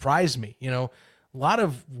what surprised me. A lot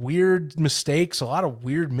of weird mistakes, a lot of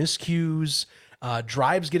weird miscues,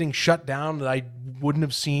 drives getting shut down that I wouldn't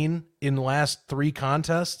have seen in the last 3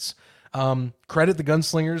 contests. Credit the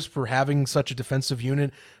Gunslingers for having such a defensive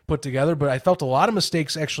unit put together, but I felt a lot of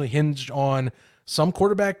mistakes actually hinged on some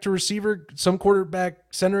quarterback to receiver, some quarterback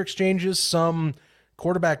center exchanges, some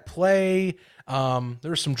quarterback play. There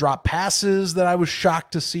were some drop passes that I was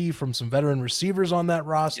shocked to see from some veteran receivers on that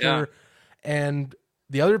roster. Yeah. And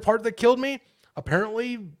the other part that killed me,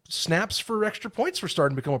 apparently snaps for extra points were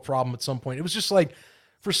starting to become a problem at some point. It was just like,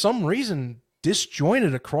 for some reason,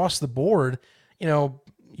 disjointed across the board.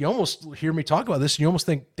 You almost hear me talk about this and you almost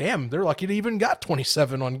think, damn, they're lucky to even got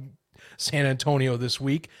 27 on San Antonio this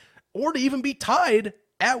week, or to even be tied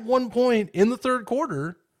at one point in the third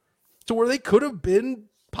quarter to where they could have been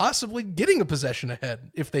possibly getting a possession ahead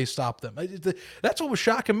if they stopped them. That's what was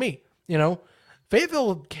shocking me.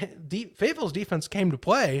 Fayetteville's defense came to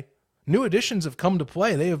play. New additions have come to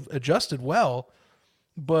play. They have adjusted well,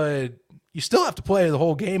 but you still have to play the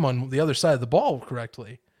whole game on the other side of the ball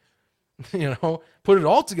correctly. Put it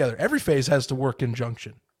all together. Every phase has to work in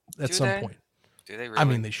junction at some point. Do they really? I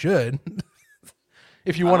mean, they should.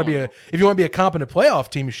 If you want to be a competent playoff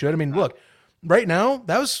team, you should. I mean, look, right now,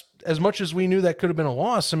 that was as much as we knew that could have been a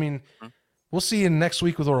loss. I mean, we'll see in next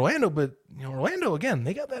week with Orlando, but Orlando, again,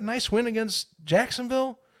 they got that nice win against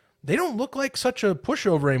Jacksonville. They don't look like such a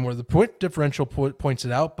pushover anymore. The point differential points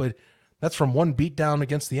it out, but that's from one beatdown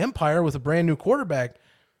against the Empire with a brand new quarterback.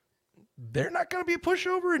 They're not going to be a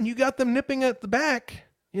pushover, and you got them nipping at the back.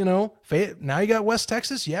 Now you got West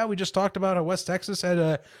Texas. Yeah, we just talked about how West Texas had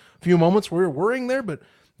a few moments where we were worrying there, but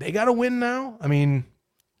they got to win now. I mean,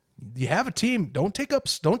 you have a team. Don't take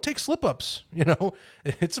slip-ups.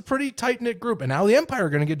 It's a pretty tight-knit group. And now the Empire are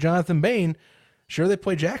going to get Jonathan Bain. Sure, they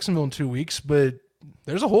play Jacksonville in 2 weeks, but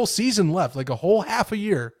there's a whole season left, like a whole half a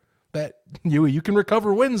year that you can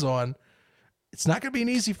recover wins on. It's not going to be an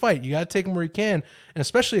easy fight. You got to take them where you can, and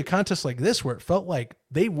especially a contest like this where it felt like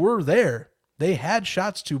they were there. They had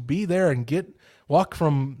shots to be there and walk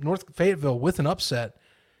from North Fayetteville with an upset.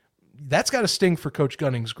 That's got to sting for Coach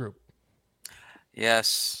Gunning's group.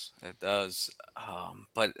 Yes, it does.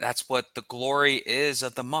 But that's what the glory is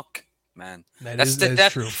of the muck, man. That's the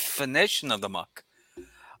definition of the muck.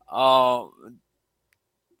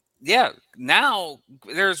 Yeah, now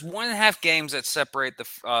there's 1.5 games that separate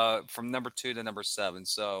from number 2 to number 7.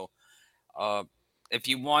 So if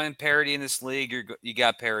you want parity in this league, you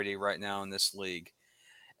got parity right now in this league.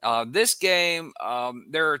 This game,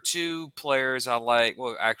 there are 2 players I like.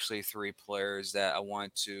 Well, actually 3 players that I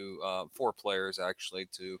want to 4 players actually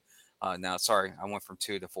to now. Sorry, I went from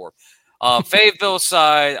 2 to 4. Fayetteville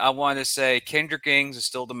side, I want to say Kendrick Ings is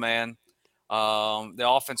still the man. The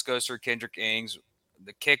offense goes through Kendrick Ings.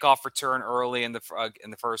 The kickoff return early in the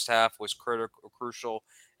first half was crucial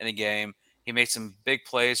in the game. He made some big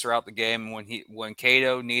plays throughout the game. When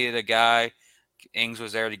Cato needed a guy, Ings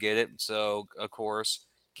was there to get it. So of course,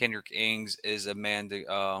 Kendrick Ings is a man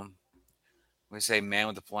to we say man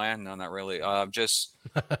with a plan. No, not really. Just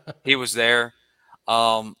he was there.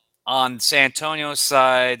 On San Antonio's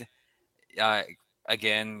side,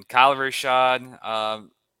 again, Kyle Rashad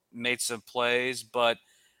made some plays, but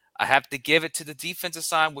I have to give it to the defensive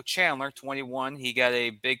side with Chandler, 21. He got a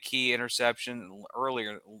big key interception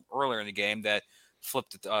earlier in the game that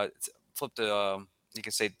flipped you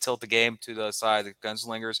can say tilt the game to the side of the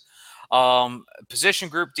Gunslingers. Position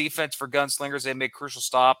group defense for Gunslingers. They made crucial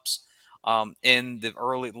stops in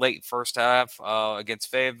the late first half against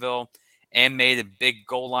Fayetteville, and made a big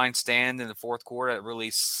goal line stand in the fourth quarter that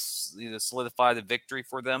really solidified the victory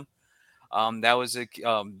for them. That was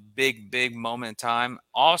a big moment in time.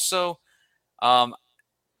 Also,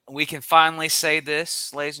 we can finally say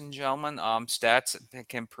this, ladies and gentlemen. Stats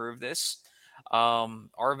can prove this.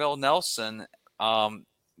 Arvell Nelson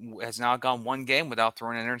has now gone one game without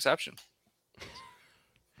throwing an interception.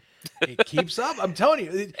 It keeps up. I'm telling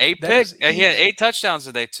you. 8 picks. He had 8 touchdowns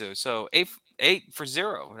today too. So 8 for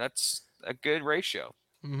 0. That's a good ratio.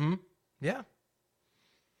 Mm-hmm. Yeah.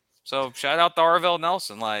 So shout out to Arvell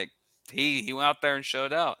Nelson. Like he went out there and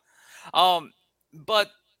showed out. But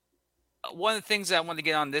one of the things that I want to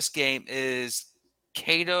get on this game is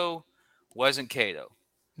Cato wasn't Cato.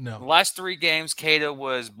 No. The last 3 games, Cato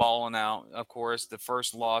was balling out. Of course, the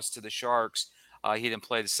first loss to the Sharks, he didn't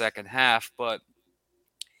play the second half, but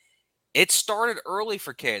it started early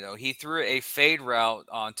for Cato. He threw a fade route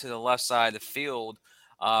to the left side of the field.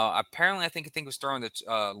 Apparently, I think he was throwing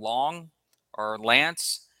the long or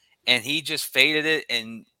Lance, and he just faded it,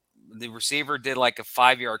 and the receiver did like a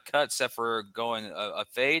 5-yard cut, except for going a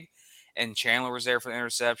fade, and Chandler was there for the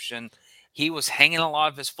interception. He was hanging a lot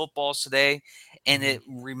of his footballs today, and it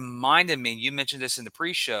reminded me, you mentioned this in the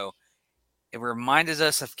pre-show, it reminded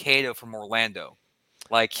us of Cato from Orlando.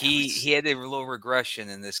 Like he had a little regression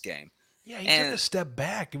in this game. Yeah, he took a step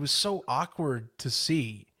back. It was so awkward to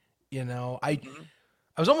see. You know, I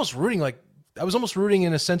was almost rooting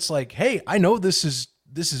in a sense like, hey, I know this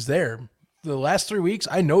is there. The last 3 weeks,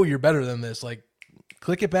 I know you're better than this. Like,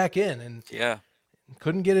 click it back in, and yeah.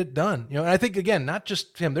 Couldn't get it done. You know, and I think, again, not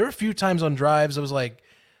just him. There were a few times on drives I was like,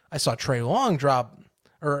 I saw Trey Long drop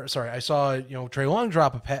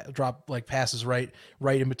like passes right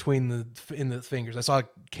in between the fingers. I saw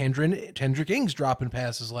Kendrick Ings dropping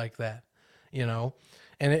passes like that, you know,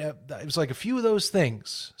 and it was like a few of those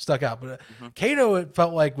things stuck out. But Cato, it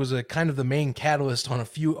felt like, was a kind of the main catalyst on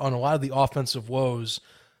a lot of the offensive woes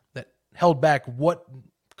that held back what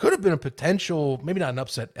could have been a potential, maybe not an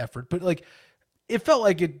upset effort, but like, it felt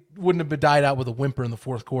like it wouldn't have died out with a whimper in the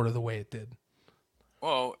fourth quarter the way it did.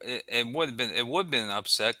 Well, it would have been an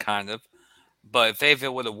upset, kind of. But if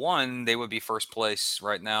Fayetteville would have won, they would be first place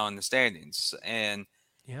right now in the standings. And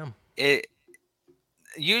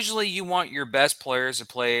usually you want your best players to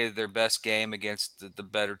play their best game against the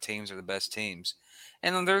better teams or the best teams.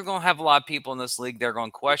 And they're going to have a lot of people in this league that are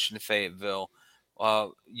going to question Fayetteville.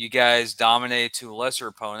 You guys dominated 2 lesser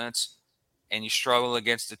opponents, and you struggle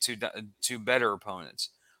against the two better opponents.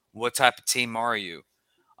 What type of team are you?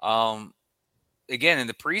 Again, in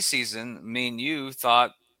the preseason, me and you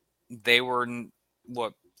thought they were, 6th,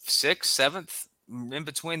 7th? In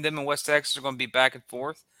between them and West Texas are going to be back and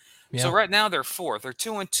forth. Yeah. So right now they're 4th. They're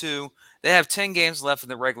 2-2. They have 10 games left in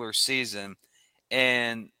the regular season.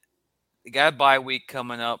 And they got a bye week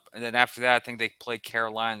coming up. And then after that, I think they play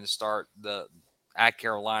Carolina to start at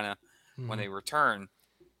Carolina when they return.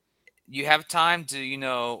 You have time to,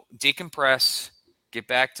 decompress, get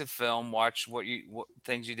back to film, watch what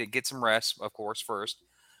things you did, get some rest, of course, first.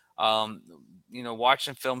 Watch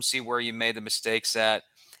some film, see where you made the mistakes at.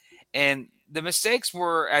 And the mistakes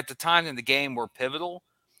were, at the time in the game, were pivotal.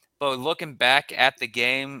 But looking back at the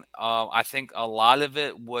game, I think a lot of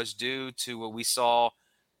it was due to what we saw.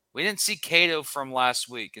 We didn't see Cato from last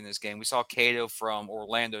week in this game. We saw Cato from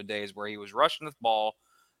Orlando days, where he was rushing the ball,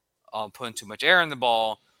 putting too much air in the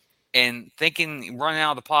ball, and running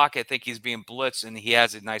out of the pocket, think he's being blitzed, and he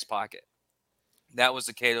has a nice pocket. That was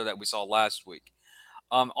the Cato that we saw last week.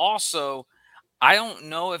 Also, I don't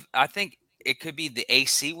know I think it could be the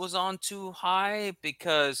AC was on too high,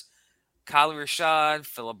 because Kyle Rashad,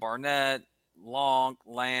 Phillip Barnett, Long,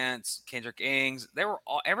 Lance, Kendrick Ings,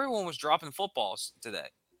 everyone was dropping footballs today.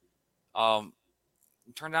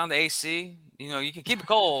 Turn down the AC. You can keep it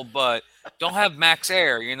cold, but don't have max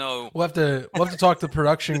air. We'll have to talk to the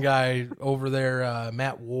production guy over there,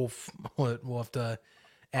 Matt Wolf. We'll have to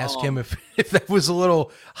ask him if that was a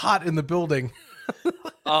little hot in the building.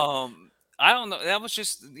 I don't know. That was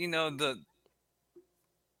just the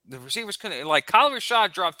receivers couldn't, like, Kyle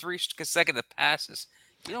Rashad dropped 3 consecutive passes.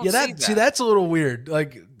 You don't see that. That's a little weird.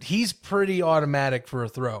 Like, he's pretty automatic for a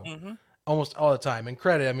throw almost all the time. And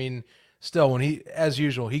credit, I mean, still, when as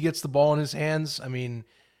usual, he gets the ball in his hands. I mean,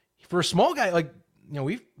 for a small guy, like,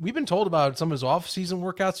 we've been told about some of his off-season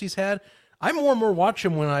workouts he's had. I more and more watch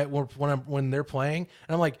him when they're playing,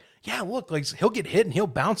 and I'm like, yeah, look, like he'll get hit and he'll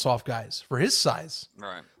bounce off guys for his size.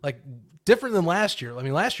 Right. Like different than last year. I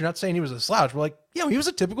mean, last year, not saying he was a slouch, but like, he was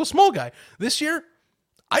a typical small guy. This year,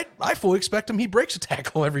 I fully expect him. He breaks a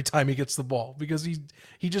tackle every time he gets the ball because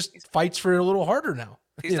he just fights for it a little harder now.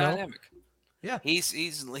 He's dynamic. Yeah. He's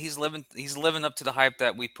living up to the hype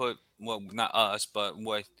that we put. Well, not us, but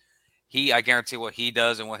what I guarantee what he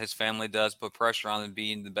does and what his family does, put pressure on him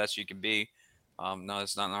being the best you can be. No,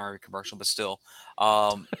 it's not an RV commercial, but still.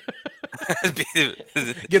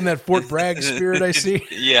 Getting that Fort Bragg spirit, I see.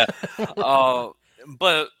 Yeah.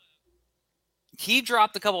 But he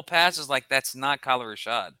dropped a couple passes like that's not Kyler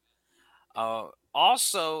Rashad.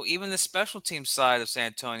 Also, even the special team side of San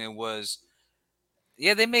Antonio was,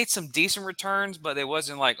 they made some decent returns, but it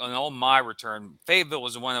wasn't like an all my return. Fayetteville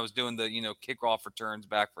was the one that was doing the, kickoff returns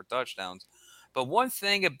back for touchdowns. But one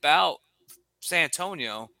thing about San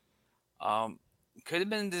Antonio could have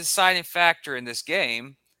been the deciding factor in this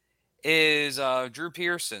game is Drew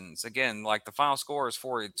Pearson's. Again, like the final score is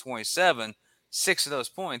 40-27. 6 of those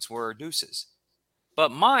points were deuces. But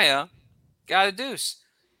Maya got a deuce.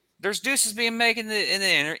 There's deuces being made in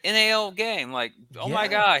the NAL game. Like, oh my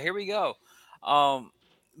God, here we go.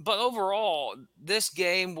 But overall, this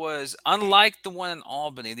game was unlike the one in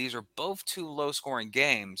Albany. These are both 2 low-scoring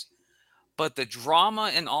games. But the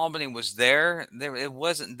drama in Albany was there. It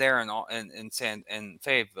wasn't there in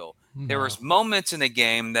Fayetteville. No. There was moments in the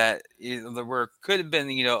game that where it could have been,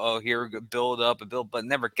 here build up, but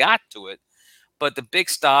never got to it. But the big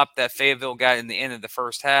stop that Fayetteville got in the end of the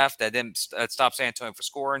first half that didn't stop San Antonio from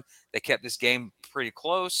scoring, they kept this game pretty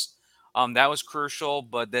close. That was crucial.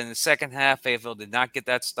 But then the second half, Fayetteville did not get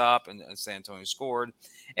that stop, and San Antonio scored.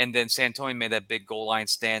 And then San Antonio made that big goal line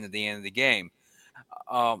stand at the end of the game.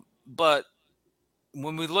 But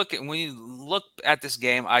when you look at this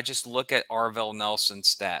game, I just look at Arvell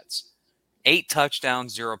Nelson's stats: 8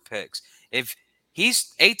 touchdowns, 0 picks. If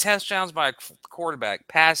he's 8 touchdowns by a quarterback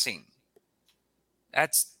passing,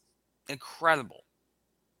 that's incredible,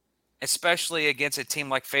 especially against a team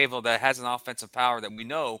like Fayetteville that has an offensive power that we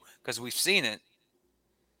know because we've seen it.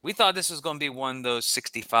 We thought this was going to be one of those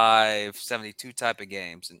 65-72 type of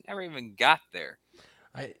games, and never even got there.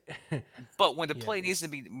 But when the play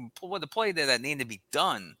that needed to be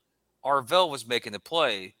done, Arvell was making the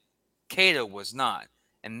play. Cato was not,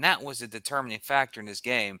 and that was a determining factor in this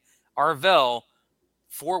game. Arvell,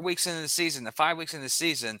 4 weeks into the season, 5 weeks into the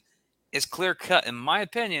season, is clear cut. In my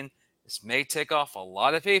opinion, this may tick off a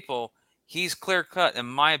lot of people. He's clear cut, in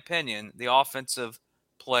my opinion, the offensive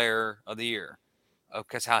player of the year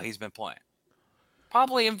because how he's been playing.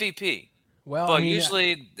 Probably MVP. Well, but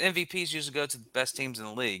usually MVPs usually go to the best teams in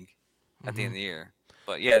the league at the end of the year.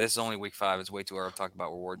 But this is only week 5. It's way too early to talk about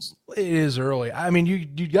rewards. It is early. I mean,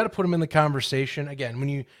 you got to put him in the conversation again. When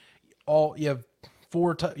you have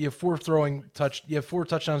 4 touchdowns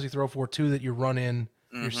you throw for, 2 that you run in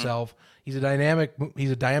yourself. He's a dynamic,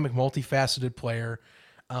 multifaceted player.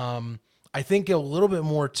 I think a little bit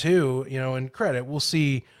more too. And credit. We'll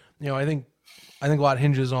see. I think a lot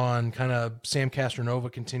hinges on kind of Sam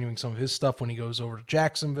Castronova continuing some of his stuff when he goes over to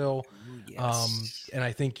Jacksonville. Yes. And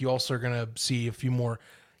I think you also are going to see a few more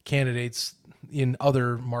candidates in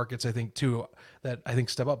other markets, I think, too, that I think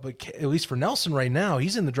step up. But at least for Nelson right now,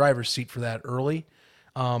 he's in the driver's seat for that early.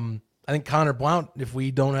 I think Connor Blount, if we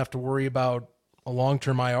don't have to worry about a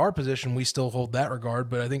long-term IR position, we still hold that regard.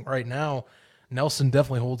 But I think right now, Nelson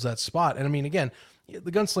definitely holds that spot. And I mean, again,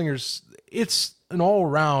 the Gunslingers, it's an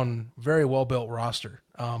all-around, very well-built roster.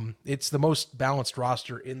 It's the most balanced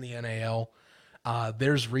roster in the NAL.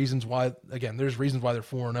 There's reasons why they're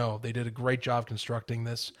 4-0. They did a great job constructing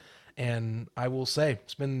this, and I will say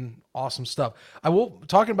it's been awesome stuff.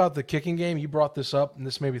 Talking about the kicking game, you brought this up, and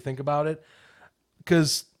this made me think about it,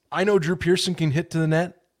 because I know Drew Pearson can hit to the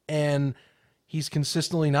net, and he's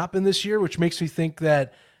consistently not been this year, which makes me think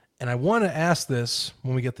that, and I want to ask this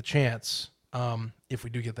when we get the chance, if we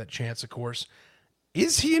do get that chance, of course,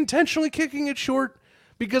 is he intentionally kicking it short?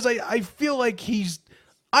 Because I feel like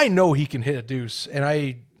I know he can hit a deuce, and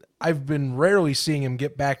I've been rarely seeing him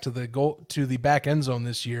get back to the back end zone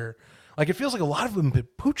this year. Like, it feels like a lot of them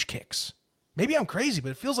have pooch kicks. Maybe I'm crazy,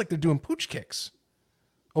 but it feels like they're doing pooch kicks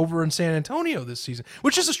over in San Antonio this season,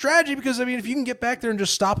 which is a strategy because, I mean, if you can get back there and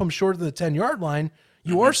just stop them short of the 10-yard line,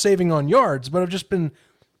 you are saving on yards. But I've been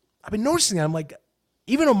noticing that. I'm like,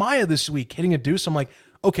 even Amaya this week hitting a deuce, I'm like,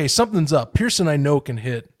 okay, something's up. Pearson, I know, can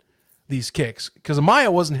hit these kicks because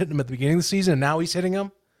Amaya wasn't hitting them at the beginning of the season, and now he's hitting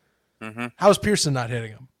them. How is Pearson not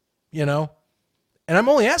hitting them? And I'm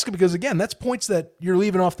only asking because, again, that's points that you're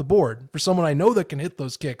leaving off the board for someone I know that can hit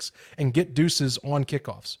those kicks and get deuces on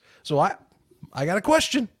kickoffs. So I got a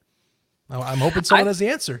question. I'm hoping someone has the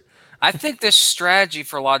answer. I think this strategy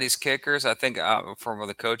for a lot of these kickers, I think from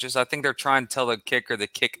the coaches, I think they're trying to tell the kicker to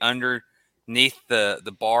kick underneath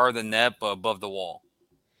the bar, the net, but above the wall,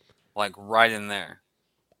 like right in there.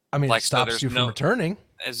 I mean, Like, it stops you from returning.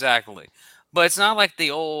 Exactly. But it's not like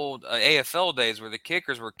the old AFL days where the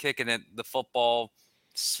kickers were kicking the football,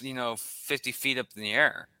 50 feet up in the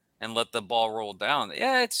air and let the ball roll down.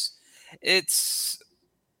 Yeah, it's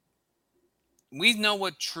we know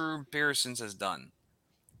what Drew Pearsons has done.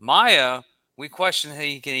 Maya, we question how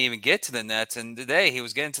he can even get to the nets, and today he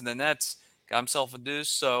was getting to the nets, got himself a deuce.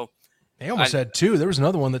 So they almost had two. There was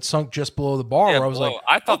another one that sunk just below the bar where I was like,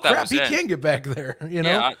 I thought that crap, was he in. can get back there.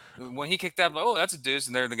 Yeah, when he kicked that, I'm like, oh, that's a deuce.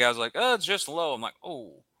 And there the guy's like, oh, it's just low. I'm like,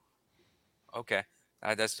 oh, okay.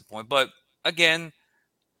 That's the point. But again,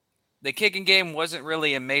 the kicking game wasn't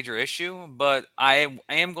really a major issue, but I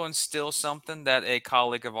am going to steal something that a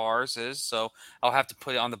colleague of ours is. So I'll have to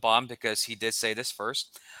put it on the bottom because he did say this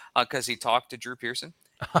first because he talked to Drew Pearson.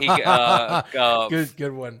 He,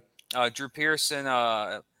 good one. Drew Pearson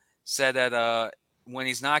said that when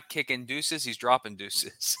he's not kicking deuces, he's dropping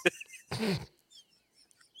deuces.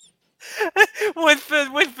 when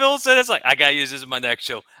Phil said it's like, I got to use this in my next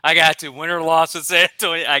show. I got to. Win or loss with San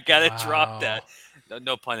Antonio, I got to drop that.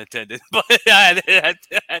 No pun intended, but I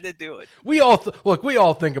had to do it. We all we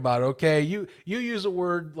all think about it, okay? You use a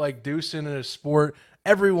word like deuce in a sport.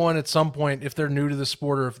 Everyone at some point, if they're new to the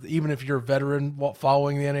sport, or even if you're a veteran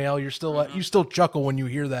following the NAL, you're still you still chuckle when you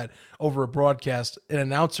hear that over a broadcast. An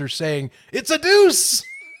announcer saying it's a deuce,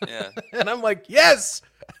 yeah, and I'm like, yes,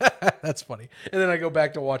 that's funny. And then I go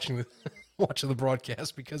back to watching the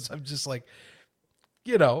broadcast because I'm just like,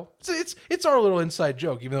 it's our little inside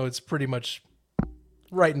joke, even though it's pretty much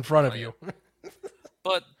right in front of you.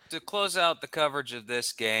 But to close out the coverage of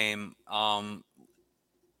this game,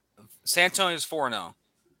 San Antonio's 4-0.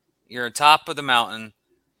 You're on top of the mountain.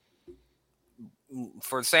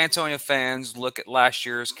 For San Antonio fans, look at last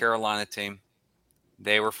year's Carolina team.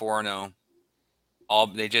 They were 4-0.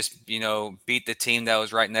 They just, beat the team that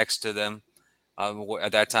was right next to them.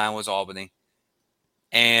 At that time was Albany.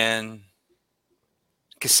 And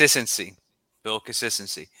consistency. Build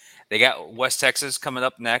consistency. They got West Texas coming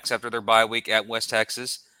up next after their bye week at West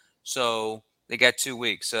Texas. So they got 2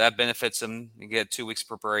 weeks. So that benefits them. You get 2 weeks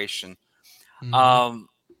preparation. Mm-hmm.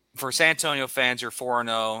 For San Antonio fans, you're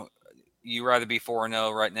 4-0. You rather be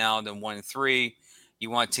 4-0 right now than 1-3. You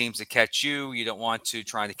want teams to catch you. You don't want to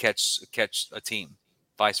try to catch a team,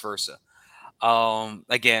 vice versa.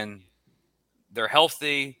 Again, they're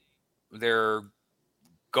healthy. They're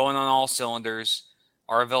going on all cylinders.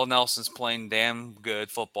 Arvell Nelson's playing damn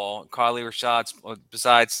good football. Kylie Rashad's,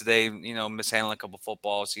 besides today, mishandling a couple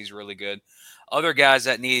footballs, he's really good. Other guys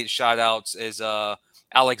that needed shout-outs is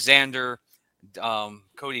Alexander,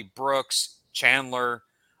 Cody Brooks, Chandler,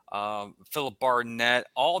 Philip Barnett,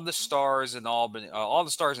 all the stars in Albany, all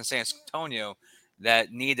the stars in San Antonio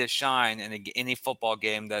that need to shine in any football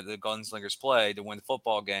game that the Gunslingers play to win the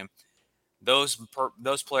football game. Those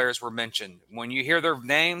players were mentioned. When you hear their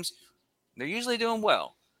names, they're usually doing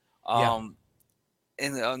well. And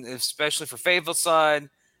especially for Fayetteville side,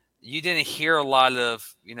 you didn't hear a lot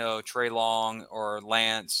of, Trey Long or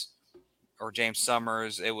Lance or James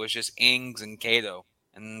Summers. It was just Ings and Cato.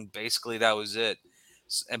 And basically that was it.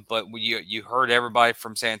 But you heard everybody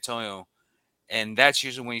from San Antonio. And that's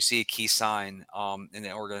usually when you see a key sign in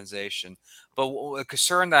the organization. But a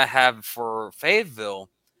concern that I have for Fayetteville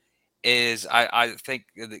is I think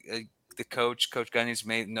the Coach Gunnings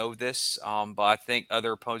may know this, but I think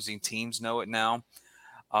other opposing teams know it now.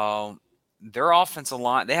 Their offensive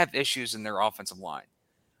line, they have issues in their offensive line.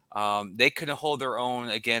 They couldn't hold their own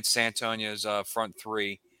against San Antonio's front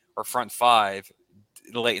three or front five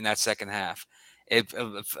late in that second half. It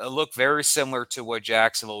looked very similar to what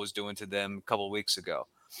Jacksonville was doing to them a couple of weeks ago.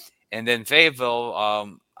 And then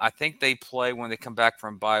Fayetteville, I think they play when they come back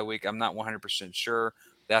from bye week. I'm not 100% sure.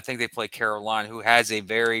 I think they play Carolina, who has a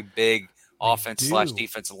very big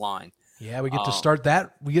offense/defensive line. Yeah, we get to start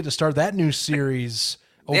that. We get to start that new series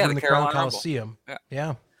over in the Crown Coliseum.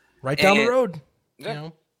 Yeah, right down the road.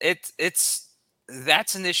 Yeah.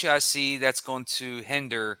 That's an issue I see that's going to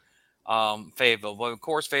hinder Fayetteville. But of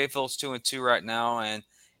course, Fayetteville's 2-2 right now, and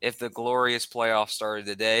if the glorious playoffs started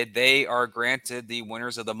today, they are granted the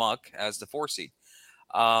winners of the muck as the 4 seed.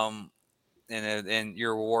 And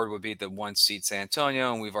your reward would be the 1 seed San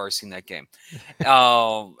Antonio, and we've already seen that game.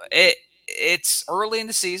 it's early in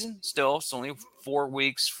the season still. It's only 4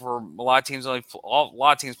 weeks for a lot of teams. A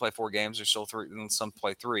lot of teams play 4 games. There's still 3, and some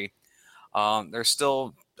play 3. There's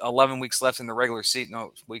still 11 weeks left in the regular season.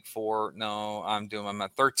 No, week 4. No, I'm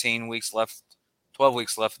at 13 weeks left, 12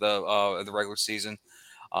 weeks left of the regular season.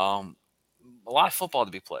 A lot of football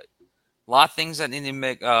to be played. A lot of things that need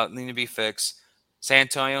to be fixed. San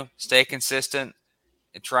Antonio, stay consistent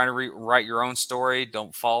and try to write your own story.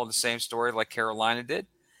 Don't follow the same story like Carolina did.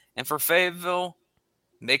 And for Fayetteville,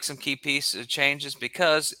 make some key pieces changes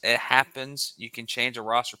because it happens. You can change a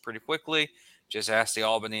roster pretty quickly. Just ask the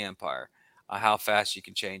Albany Empire how fast you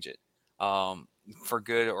can change it, for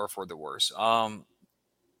good or for the worse.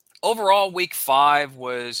 Overall, week 5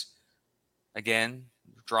 was, again,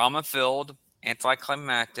 drama-filled,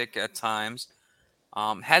 anticlimactic at times.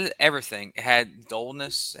 Had everything. It had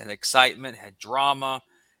dullness, had excitement, had drama,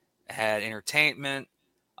 it had entertainment.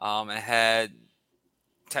 It had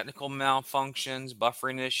technical malfunctions,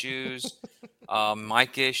 buffering issues,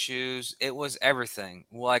 mic issues. It was everything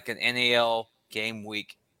like an NAL game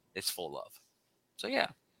week is full of. So yeah.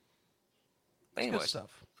 But anyways, good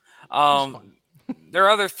stuff. there are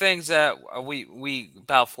other things that we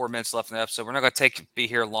about 4 minutes left in the episode. We're not going to be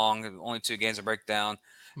here long. Only 2 games to break down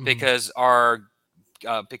because our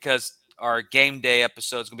game day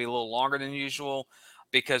episode is going to be a little longer than usual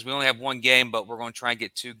because we only have 1 game, but we're going to try and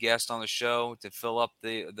get 2 guests on the show to fill up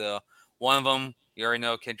the one of them. You already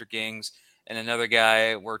know Kendrick Ings, and another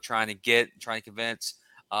guy we're trying to convince.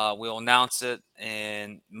 We'll announce it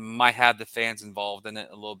and might have the fans involved in it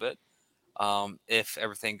a little bit if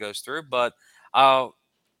everything goes through. But I'll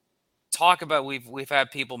talk about we've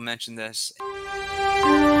had people mention this.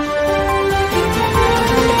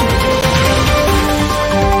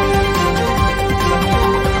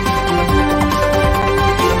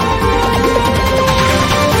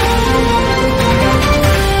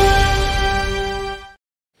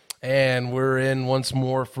 And we're in once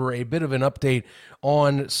more for a bit of an update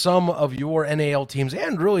on some of your NAL teams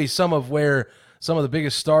and really some of where some of the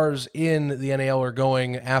biggest stars in the NAL are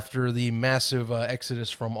going after the massive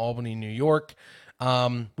exodus from Albany, New York.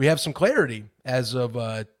 We have some clarity as of,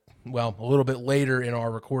 a little bit later in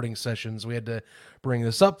our recording sessions. We had to bring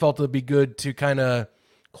this up. Felt it would be good to kind of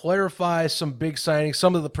clarify some big signings.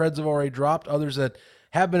 Some of the Preds have already dropped, others that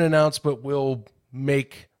have been announced but will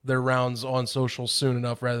make their rounds on social soon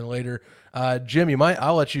enough rather than later. Jim,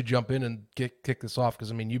 I'll let you jump in and kick this off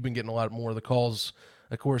because, you've been getting a lot more of the calls,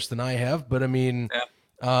 of course, than I have. But, we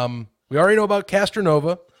already know about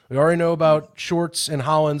Castronova. We already know about Shorts and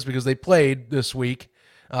Hollins because they played this week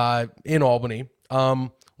in Albany.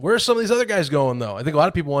 Where are some of these other guys going, though? I think a lot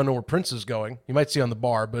of people want to know where Prince is going. You might see on the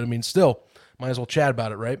bar, but, still, might as well chat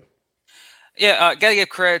about it, right? Yeah, got to give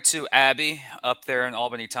credit to Abby up there in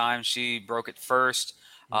Albany Times. She broke it first.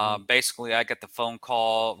 Basically, I got the phone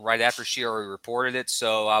call right after she already reported it,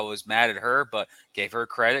 so I was mad at her, but gave her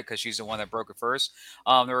credit because she's the one that broke it first.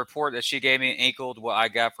 The report that she gave me equaled what I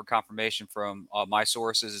got for confirmation from my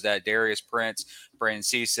sources is that Darius Prince, Brandon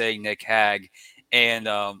Cisse, Nick Hag, and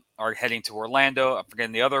are heading to Orlando. I'm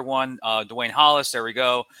forgetting the other one, Dwayne Hollis, there we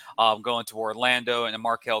go, going to Orlando, and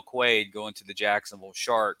Markel Quaid going to the Jacksonville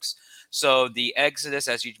Sharks. So the exodus,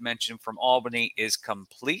 as you mentioned, from Albany is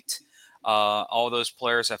complete. All those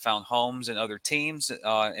players have found homes in other teams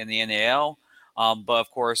in the NAL. But,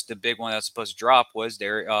 of course, the big one that's supposed to drop was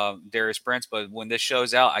Darius Prince. But when this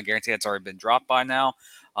show's out, I guarantee it's already been dropped by now.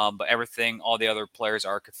 But all the other players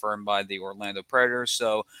are confirmed by the Orlando Predators.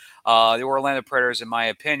 So the Orlando Predators, in my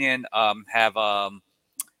opinion, have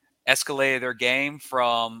escalated their game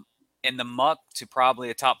from in the muck to probably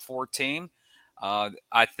a top 4 team.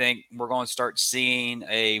 I think we're going to start seeing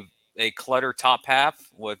a cluttered top half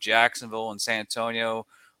with Jacksonville and San Antonio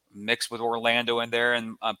mixed with Orlando in there,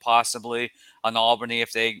 and possibly on Albany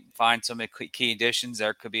if they find some key additions.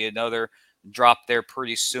 There could be another drop there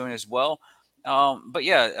pretty soon as well. But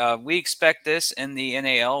yeah, we expect this in the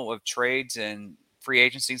NAL with trades and free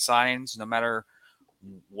agency signings, no matter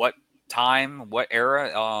what time, what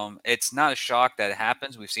era. It's not a shock that it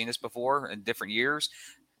happens. We've seen this before in different years.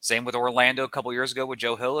 Same with Orlando a couple years ago with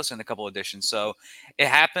Joe Hillis and a couple additions. So it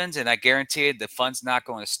happens, and I guarantee it, the fun's not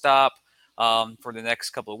going to stop for the next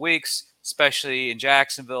couple of weeks, especially in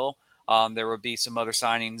Jacksonville. There will be some other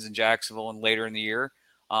signings in Jacksonville and later in the year.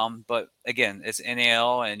 But again, it's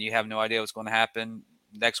NAL, and you have no idea what's going to happen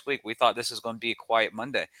next week. We thought this was going to be a quiet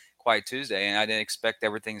Monday, quiet Tuesday, and I didn't expect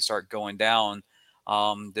everything to start going down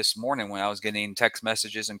this morning when I was getting text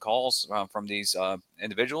messages and calls from these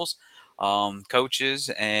individuals.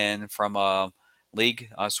 Coaches and from league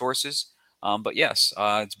sources. But yes,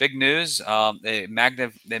 it's big news. A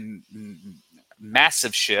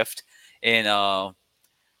massive shift in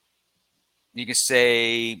you can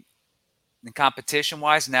say in competition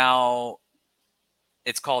wise now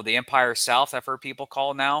it's called the Empire South. I've heard people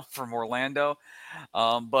call now from Orlando.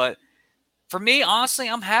 But for me, honestly,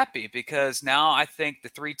 I'm happy because now I think the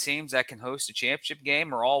 3 teams that can host a championship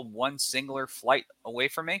game are all one singular flight away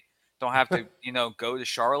from me. Don't have to, go to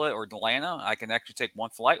Charlotte or Atlanta. I can actually take one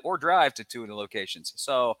flight or drive to 2 of the locations.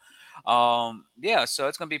 So, yeah, so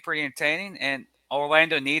it's going to be pretty entertaining. And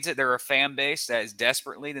Orlando needs it. They're a fan base that is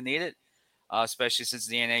desperately to need it, especially since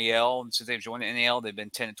the NAL. And since they've joined the NAL, they've been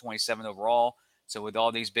 10-27 overall. So with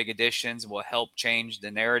all these big additions, will help change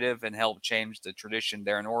the narrative and help change the tradition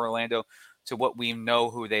there in Orlando to what we know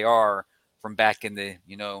who they are from back in the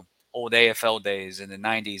old AFL days in the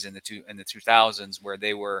 90s and the 2000s, where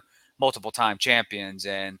they were multiple time champions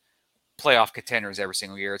and playoff contenders every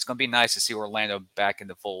single year. It's going to be nice to see Orlando back in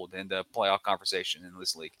the fold in the playoff conversation in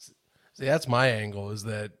this league. See, that's my angle, is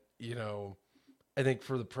that I think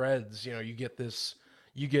for the Preds, you get this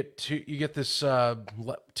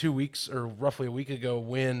 2 weeks or roughly a week ago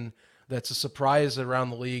win that's a surprise around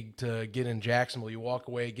the league to get in Jacksonville. You walk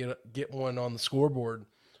away, get one on the scoreboard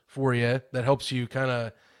for you that helps you kind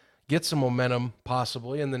of get some momentum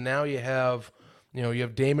possibly. And then now you have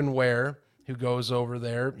Damon Ware, who goes over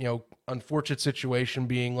there, unfortunate situation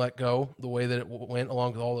being let go the way that it went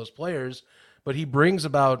along with all those players, but he brings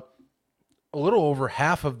about a little over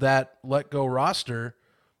half of that let go roster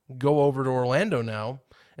go over to Orlando now.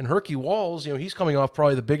 And Herky Walls, he's coming off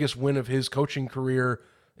probably the biggest win of his coaching career,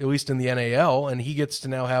 at least in the NAL, and he gets to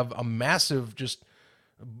now have a massive just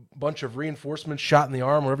bunch of reinforcements, shot in the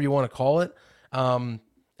arm, whatever you want to call it. And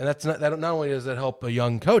that not only does that help a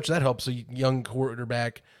young coach, that helps a young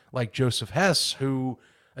quarterback like Joseph Hess, who,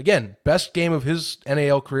 again, best game of his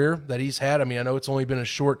NAL career that he's had. I mean, I know it's only been a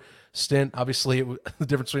short stint. Obviously, the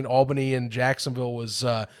difference between Albany and Jacksonville was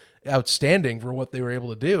outstanding for what they were able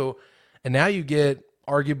to do. And now you get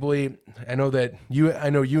arguably, I know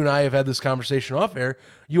you and I have had this conversation off air,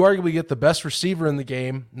 you arguably get the best receiver in the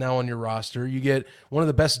game now on your roster. You get one of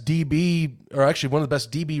the best DB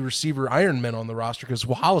receiver Ironmen on the roster, because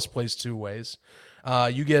Wallace plays 2 ways.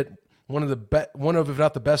 You get one of, if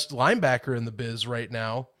not the best linebacker in the biz right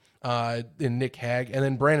now, in Nick Hag, and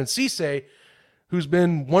then Brandon Cisse, who's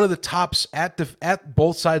been one of the tops at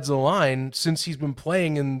both sides of the line since he's been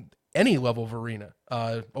playing in any level of arena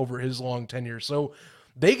over his long tenure. So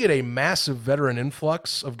they get a massive veteran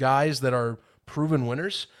influx of guys that are proven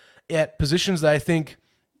winners at positions that I think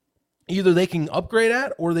either they can upgrade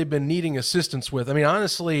at or they've been needing assistance with. I mean,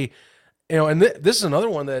 honestly, and this is another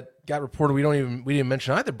one that got reported. We didn't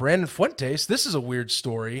mention either. Brandon Fuentes. This is a weird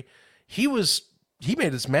story. He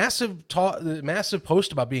made this massive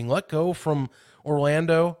post about being let go from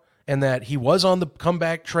Orlando, and that he was on the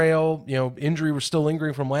comeback trail. Injury was still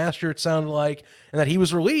lingering from last year, it sounded like, and that he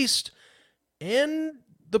was released. And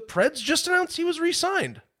the Preds just announced he was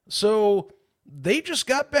re-signed. So they just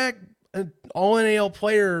got back an all-NAL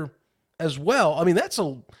player as well. I mean, that's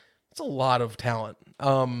a lot of talent.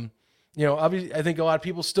 Obviously, I think a lot of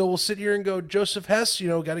people still will sit here and go, Joseph Hess,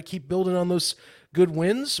 got to keep building on those good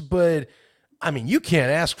wins. But, I mean, you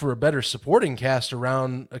can't ask for a better supporting cast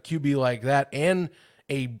around a QB like that and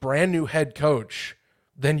a brand new head coach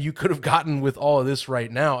than you could have gotten with all of this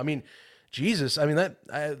right now. I mean, Jesus, I mean,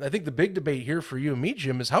 I think the big debate here for you and me,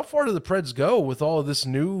 Jim, is how far do the Preds go with all of this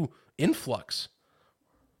new influx?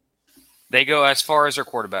 They go as far as their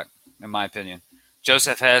quarterback, in my opinion.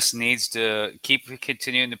 Joseph Hess needs to keep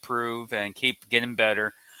continuing to prove and keep getting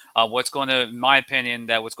better. In my opinion,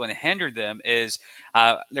 what's going to hinder them is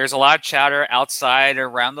there's a lot of chatter outside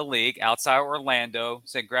around the league, outside Orlando.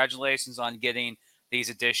 So congratulations on getting these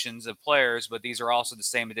additions of players, but these are also the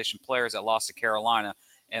same addition players that lost to Carolina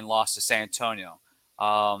and lost to San Antonio.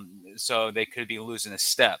 So they could be losing a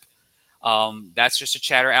step. That's just a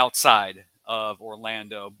chatter outside of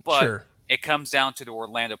Orlando. But sure, it comes down to the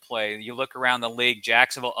Orlando play. You look around the league,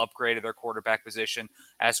 Jacksonville upgraded their quarterback position,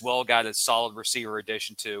 as well got a solid receiver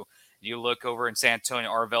addition too. You look over in San Antonio,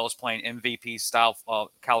 Arvell is playing MVP style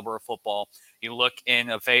caliber of football. You look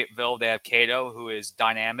in Fayetteville, they have Cato, who is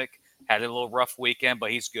dynamic, had a little rough weekend, but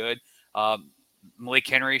he's good. Malik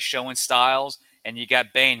Henry showing styles, and you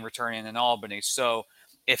got Bain returning in Albany. So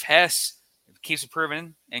if Hess keeps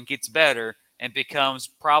improving and gets better and becomes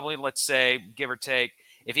probably, let's say, give or take,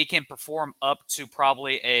 if he can perform up to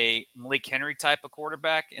probably a Malik Henry type of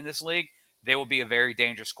quarterback in this league, they will be a very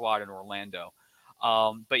dangerous squad in Orlando.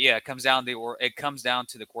 But yeah, it comes down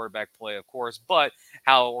to the quarterback play, of course. But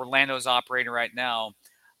how Orlando's operating right now,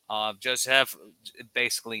 Joseph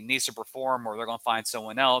basically needs to perform, or they're going to find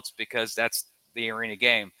someone else, because that's the arena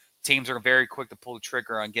game. teams are very quick to pull the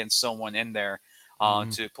trigger on getting someone in there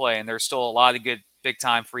to play. And there's still a lot of good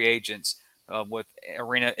big-time free agents with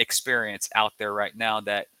arena experience out there right now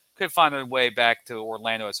that could find their way back to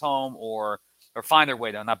Orlando as home or find their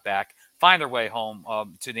way, find their way home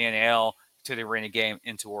to the NAL, to the arena game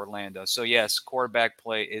into Orlando. So, yes, quarterback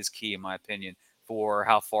play is key, in my opinion, for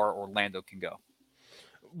how far Orlando can go.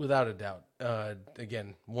 Without a doubt.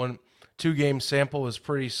 Again, 1-2 game sample is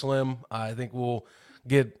pretty slim. I think we'll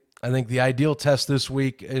get, the ideal test this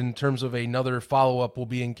week in terms of another follow-up will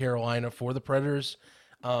be in Carolina for the Predators.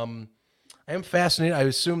 I am fascinated. I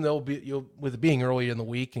assume with it being early in the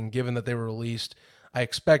week and given that they were released, I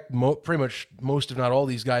expect pretty much most, if not all,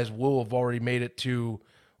 these guys will have already made it to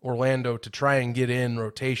Orlando to try and get in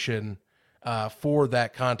rotation for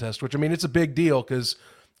that contest, which, it's a big deal because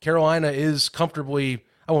Carolina is comfortably,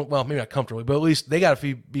 maybe not comfortably, but at least they got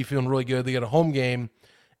to be feeling really good. They got a home game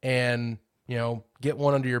and, get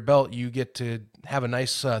one under your belt. You get to have a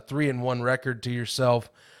nice 3-1 record to yourself.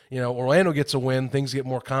 Orlando gets a win. Things get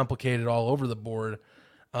more complicated all over the board.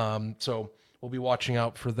 So we'll be watching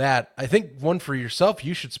out for that. I think one for yourself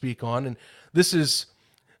you should speak on, and this is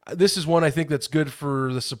one I think that's good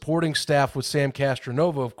for the supporting staff with Sam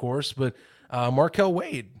Castronova, of course, but Markel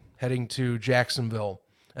Wade heading to Jacksonville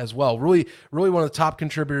as well. Really one of the top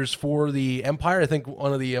contributors for the Empire. I think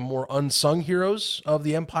one of the more unsung heroes of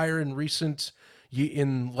the Empire in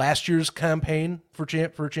last year's campaign for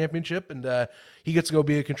championship, and he gets to go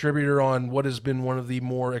be a contributor on what has been one of the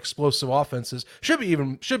more explosive offenses. Should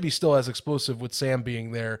be still as explosive with Sam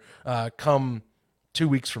being there come 2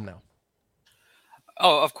 weeks from now.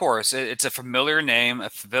 Oh, of course. It's a familiar name, a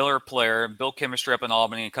familiar player. Built chemistry up in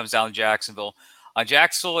Albany and comes down to Jacksonville.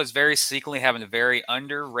 Jacksonville is very secretly having a very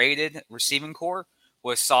underrated receiving core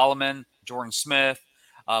with Solomon, Jordan Smith,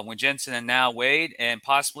 Jensen, and now Wade, and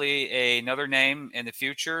possibly another name in the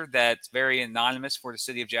future that's very anonymous for the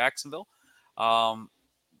city of Jacksonville.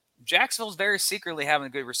 Jacksonville's very secretly having a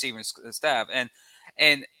good receiving staff.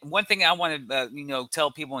 And one thing I want to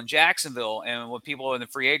tell people in Jacksonville and with people in the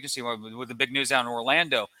free agency with the big news down in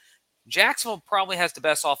Orlando, Jacksonville probably has the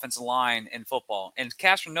best offensive line in football. And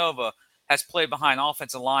Castronova has played behind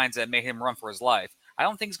offensive lines that made him run for his life. I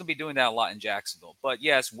don't think he's going to be doing that a lot in Jacksonville. But,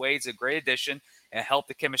 yes, Wade's a great addition and helped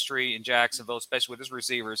the chemistry in Jacksonville, especially with his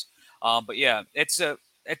receivers. But, yeah,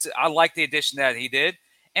 I like the addition that he did.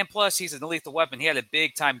 And plus, he's an lethal weapon. He had a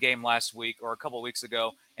big-time game last week or a couple of weeks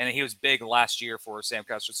ago, and he was big last year for Sam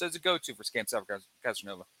Castronova. So it's a go-to for Sam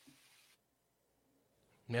Castronova.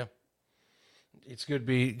 Yeah. It's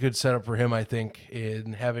good setup for him, I think,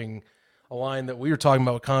 in having a line that we were talking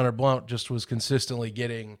about with Connor Blount just was consistently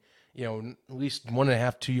getting, at least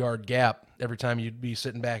 1.5, 2 yard gap every time you'd be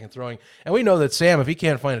sitting back and throwing. And we know that Sam, if he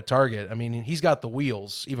can't find a target, he's got the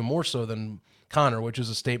wheels, even more so than Connor, which is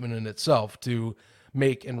a statement in itself, to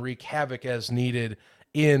make and wreak havoc as needed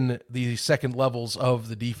in the second levels of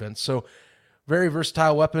the defense. So very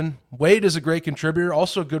versatile weapon. Wade is a great contributor,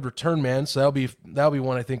 also a good return man. So that'll be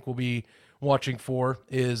one I think we'll be watching for,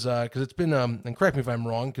 is because it's been and correct me if I'm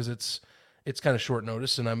wrong, because it's kind of short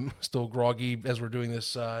notice and I'm still groggy as we're doing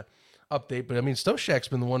this update. But Stoshak's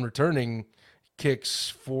been the one returning kicks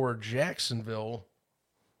for Jacksonville,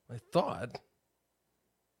 I thought.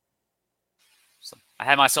 I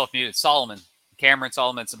had myself muted. Cameron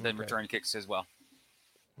Solomon's been returning kicks as well.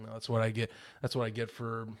 No, that's what I get. That's what I get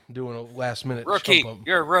for doing a last minute rookie.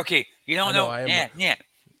 You're a rookie. You don't know. Yeah.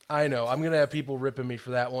 I know. I'm gonna have people ripping me for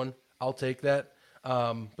that one. I'll take that.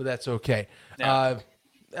 But that's okay. Yeah.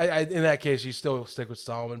 In that case, you still stick with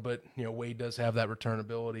Solomon, but Wade does have that return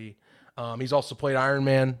ability. He's also played Iron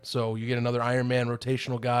Man, so you get another Iron Man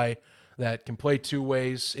rotational guy that can play two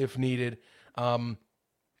ways if needed. But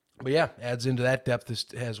yeah, adds into that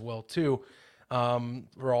depth as well too.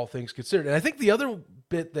 For all things considered. And I think the other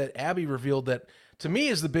bit that Abby revealed that to me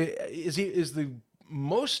is the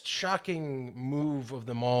most shocking move of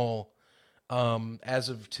them all as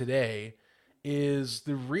of today is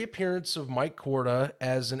the reappearance of Mike Korda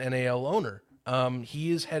as an NAL owner.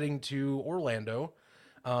 He is heading to Orlando.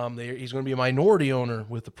 He's going to be a minority owner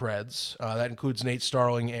with the Preds. That includes Nate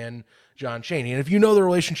Starling and John Chaney. And if you know the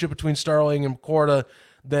relationship between Starling and Korda,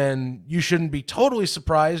 then you shouldn't be totally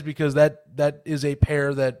surprised, because that is a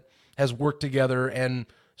pair that has worked together, and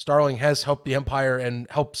Starling has helped the Empire and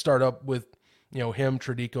helped start up with, him,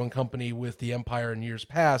 Tradico and company with the Empire in years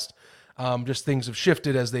past. Just things have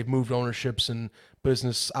shifted as they've moved ownerships and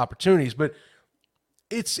business opportunities. But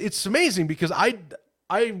it's amazing because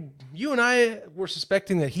you and I were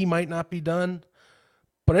suspecting that he might not be done,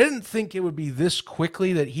 but I didn't think it would be this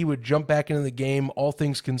quickly that he would jump back into the game, all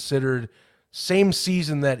things considered. Same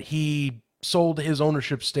season that he sold his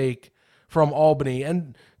ownership stake from Albany.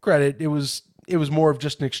 And credit, it was more of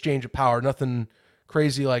just an exchange of power, nothing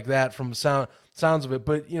crazy like that from the sounds of it.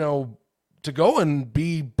 But to go and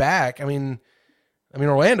be back, I mean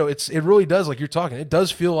Orlando, it really does, like you're talking, it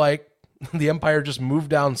does feel like the Empire just moved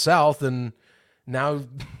down south, and now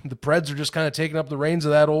the Preds are just kind of taking up the reins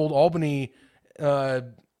of that old Albany, I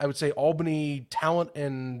would say Albany talent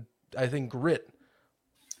and I think grit.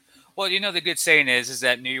 Well, the good saying is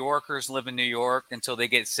that New Yorkers live in New York until they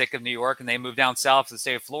get sick of New York and they move down south to the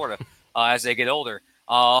state of Florida as they get older.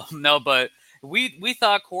 No, but we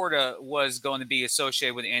thought Corda was going to be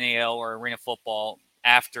associated with NAL or arena football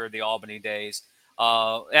after the Albany days.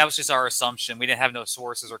 That was just our assumption. We didn't have no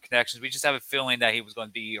sources or connections. We just have a feeling that he was going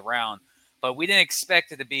to be around. But we didn't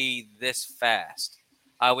expect it to be this fast.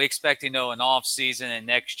 We expect, an off season and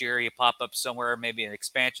next year he pop up somewhere, maybe an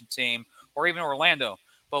expansion team or even Orlando.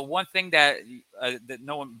 But one thing that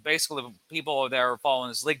no one, basically the people that are following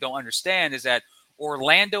this league don't understand is that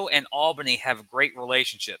Orlando and Albany have great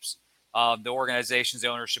relationships. The organizations, the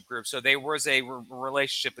ownership group. So there was a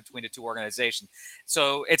relationship between the two organizations.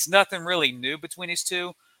 So it's nothing really new between these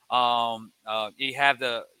two. You have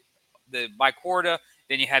the Mike Corda,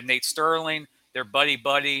 then you have Nate Sterling. They're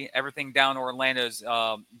buddy. Everything down in Orlando's.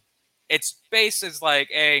 Its base is like,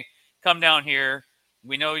 hey, come down here.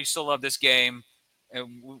 We know you still love this game.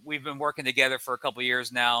 We've been working together for a couple of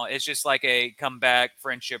years now. It's just like a comeback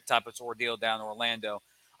friendship type of ordeal down in Orlando.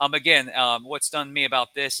 Again, what's done me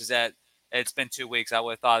about this is that it's been 2 weeks. I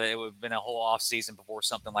would have thought it would have been a whole off season before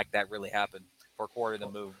something like that really happened for Corda to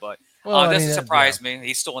move. But doesn't surprise me.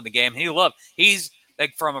 He's still in the game. He's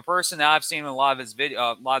like, from a person that I've seen in a lot of his the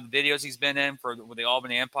videos he's been in with the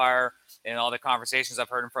Albany Empire and all the conversations I've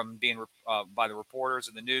heard him from being by the reporters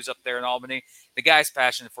and the news up there in Albany. The guy's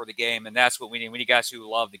passionate for the game, and that's what we need. We need guys who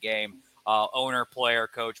love the game, owner, player,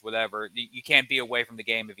 coach, whatever. You can't be away from the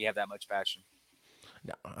game if you have that much passion.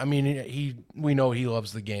 No, I mean, we know he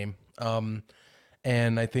loves the game.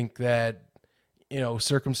 And I think that,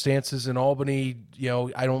 circumstances in Albany,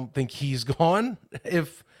 I don't think he's gone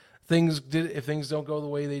if things don't go the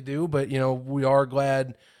way they do, but we are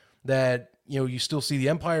glad that, you still see the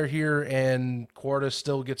Empire here and Corda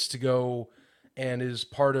still gets to go and is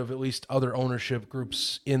part of at least other ownership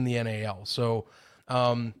groups in the NAL. So,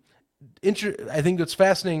 I think what's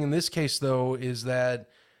fascinating in this case though, is that,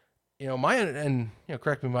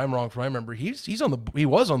 correct me if I'm wrong, from I remember he was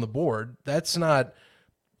on the board. That's not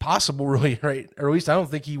possible, really, right? Or at least I don't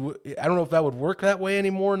think I don't know if that would work that way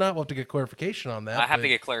anymore or not. We'll have to get clarification on that. I have to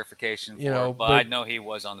get clarification, but I know he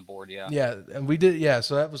was on the board. Yeah. Yeah, and we did. Yeah,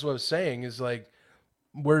 so that was what I was saying. Is like,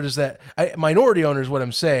 where does that minority owners? What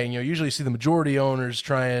I'm saying, usually see the majority owners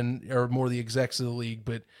or more the execs of the league.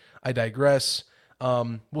 But I digress.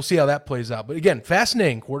 We'll see how that plays out. But again,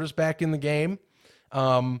 fascinating. Corda's back in the game.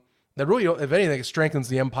 That really, if anything, it strengthens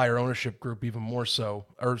the Empire ownership group even more so.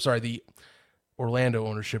 Or sorry, the Orlando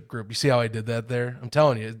ownership group. You see how I did that there? I'm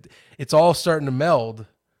telling you, it's all starting to meld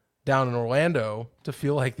down in Orlando to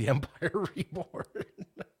feel like the Empire reborn.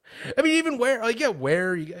 I mean, even where you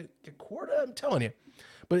get Corda, I'm telling you.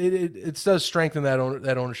 But it does strengthen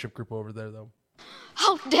that ownership group over there, though.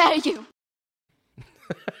 How dare you!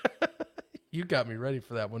 You got me ready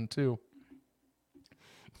for that one, too.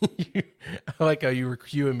 I like how you were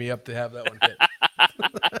queuing me up to have that one hit.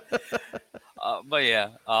 But yeah,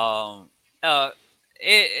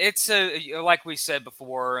 it's like we said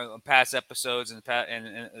before, past episodes and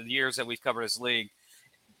the years that we've covered this league,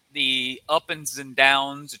 the ups and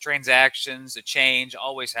downs, the transactions, the change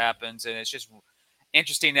always happens, and it's just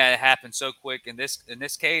interesting that it happened so quick in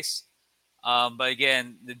this case. But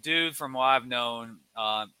again, the dude, from what I've known,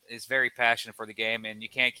 is very passionate for the game, and you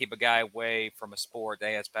can't keep a guy away from a sport that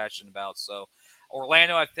he has passion about. So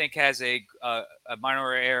Orlando, I think, has a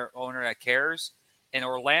minority owner that cares, and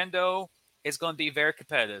Orlando is going to be very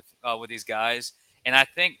competitive with these guys. And I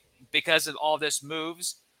think because of all this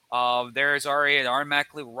moves, there is already an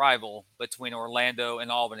automatically rival between Orlando and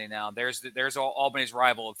Albany now. There's Albany's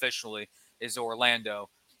rival officially is Orlando.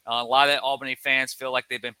 A lot of Albany fans feel like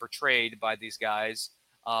they've been portrayed by these guys,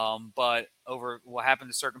 but over what happened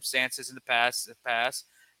to circumstances in the past.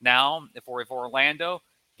 Now, if Orlando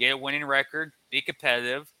get a winning record, be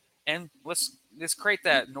competitive, and let's create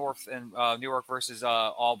that North and New York versus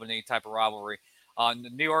Albany type of rivalry,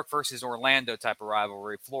 New York versus Orlando type of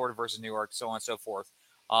rivalry, Florida versus New York, so on and so forth.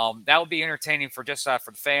 That would be entertaining for the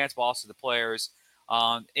fans, but also the players.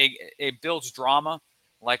 It builds drama.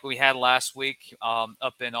 Like we had last week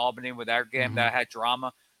up in Albany with our game that had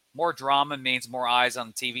drama. More drama means more eyes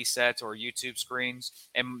on TV sets or YouTube screens,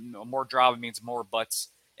 and more drama means more butts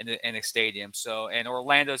in the stadium. So, and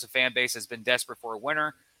Orlando's a fan base has been desperate for a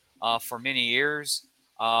winner for many years,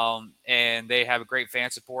 and they have a great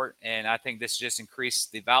fan support. And I think this just increases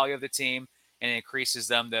the value of the team and increases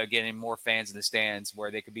them to getting more fans in the stands,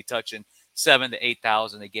 where they could be touching 7,000 to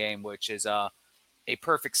 8,000 a game, which is a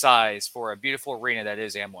perfect size for a beautiful arena that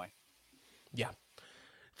is Amway. Yeah.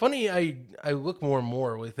 Funny, I look more and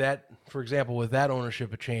more with that, for example, with that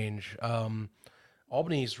ownership change,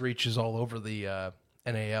 Albany's reach is all over the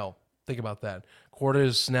NAL. Think about that. Corda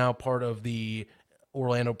is now part of the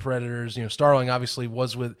Orlando Predators. You know, Starling obviously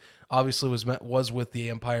was with the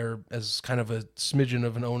Empire as kind of a smidgen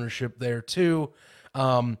of an ownership there too.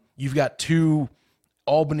 You've got two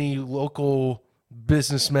Albany local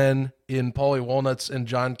businessmen in Paulie Walnuts and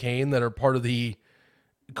John Kane that are part of the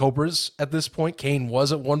Cobras at this point. Kane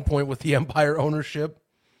was at one point with the Empire ownership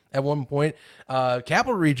at one point.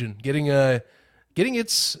 Capital Region getting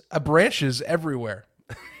its branches everywhere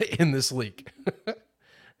in this league.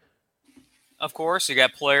 Of course, you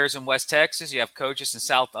got players in West Texas. You have coaches in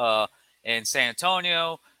San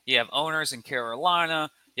Antonio. You have owners in Carolina.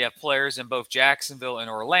 You have players in both Jacksonville and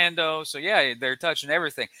Orlando. So, yeah, they're touching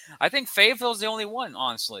everything. I think Fayetteville's the only one,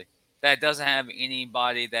 honestly, that doesn't have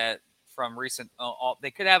anybody that from recent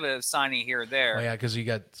they could have a signing here or there. Oh, yeah, because you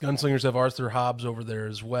got Gunslingers have Arthur Hobbs over there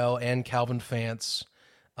as well, and Calvin Fantz.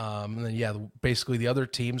 And then, yeah, basically the other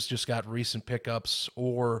teams just got recent pickups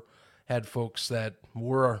or had folks that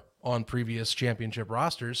were on previous championship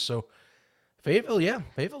rosters. So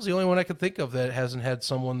Fayetteville's the only one I could think of that hasn't had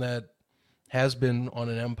someone that has been on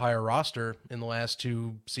an Empire roster in the last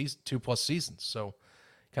 2+ seasons. So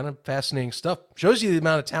kind of fascinating stuff. Shows you the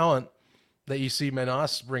amount of talent that you see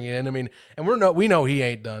Menas bringing in. I mean, and we know he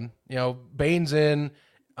ain't done. You know, Bain's in.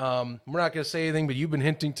 We're not going to say anything, but you've been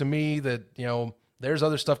hinting to me that, you know, there's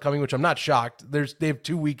other stuff coming, which I'm not shocked. They have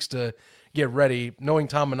 2 weeks to get ready. Knowing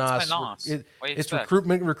Tom Menas, it's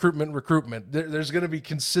recruitment. There's going to be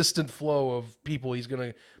consistent flow of people. He's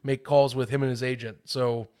going to make calls with him and his agent.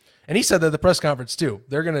 So, and he said that at the press conference too.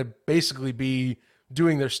 They're going to basically be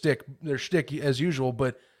doing their shtick as usual,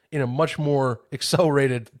 but in a much more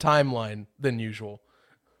accelerated timeline than usual.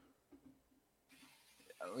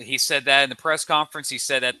 He said that in the press conference. He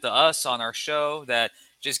said that to us on our show, that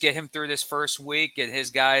just get him through this first week, get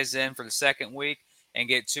his guys in for the second week, and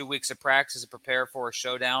get 2 weeks of practice to prepare for a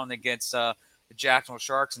showdown against the Jacksonville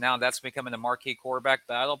Sharks. Now that's becoming a marquee quarterback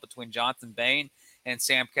battle between Jonathan Bain and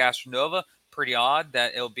Sam Castronova. Pretty odd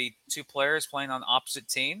that it'll be two players playing on opposite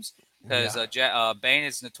teams, because Bain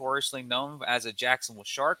is notoriously known as a Jacksonville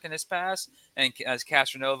Shark in his past, and as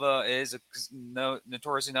Castronova is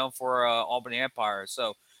notoriously known for Albany Empire.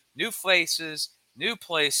 So new faces, new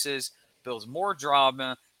places, builds more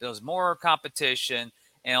drama, builds more competition,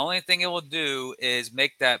 and the only thing it will do is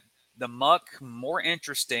make the muck more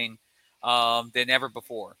interesting than ever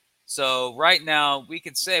before. So right now we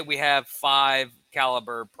can say we have 5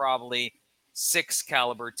 caliber, probably 6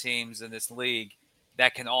 caliber teams in this league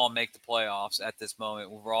that can all make the playoffs at this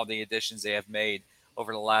moment with all the additions they have made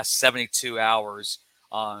over the last 72 hours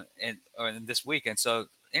in this weekend. So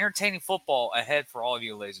entertaining football ahead for all of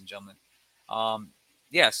you, ladies and gentlemen.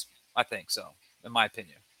 Yes, I think so, in my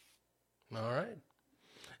opinion. All right.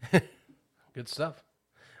 Good stuff.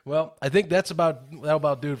 Well, I think that'll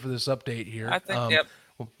about do it for this update here. I think, yep.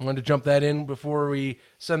 Wanted to jump that in before we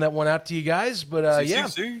send that one out to you guys, but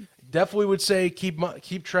definitely would say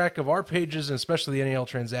keep track of our pages, and especially the NAL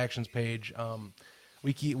transactions page.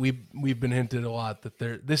 We've been hinted a lot that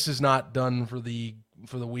this is not done for the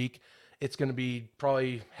week. It's going to be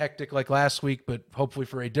probably hectic like last week, but hopefully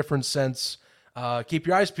for a different sense. Keep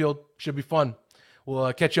your eyes peeled. Should be fun.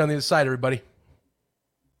 We'll catch you on the other side, everybody.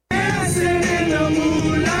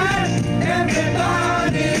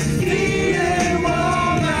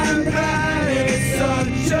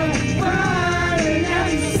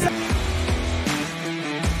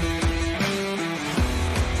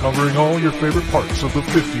 Covering all your favorite parts of the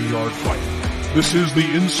 50-yard fight. This is the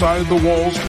Inside the Walls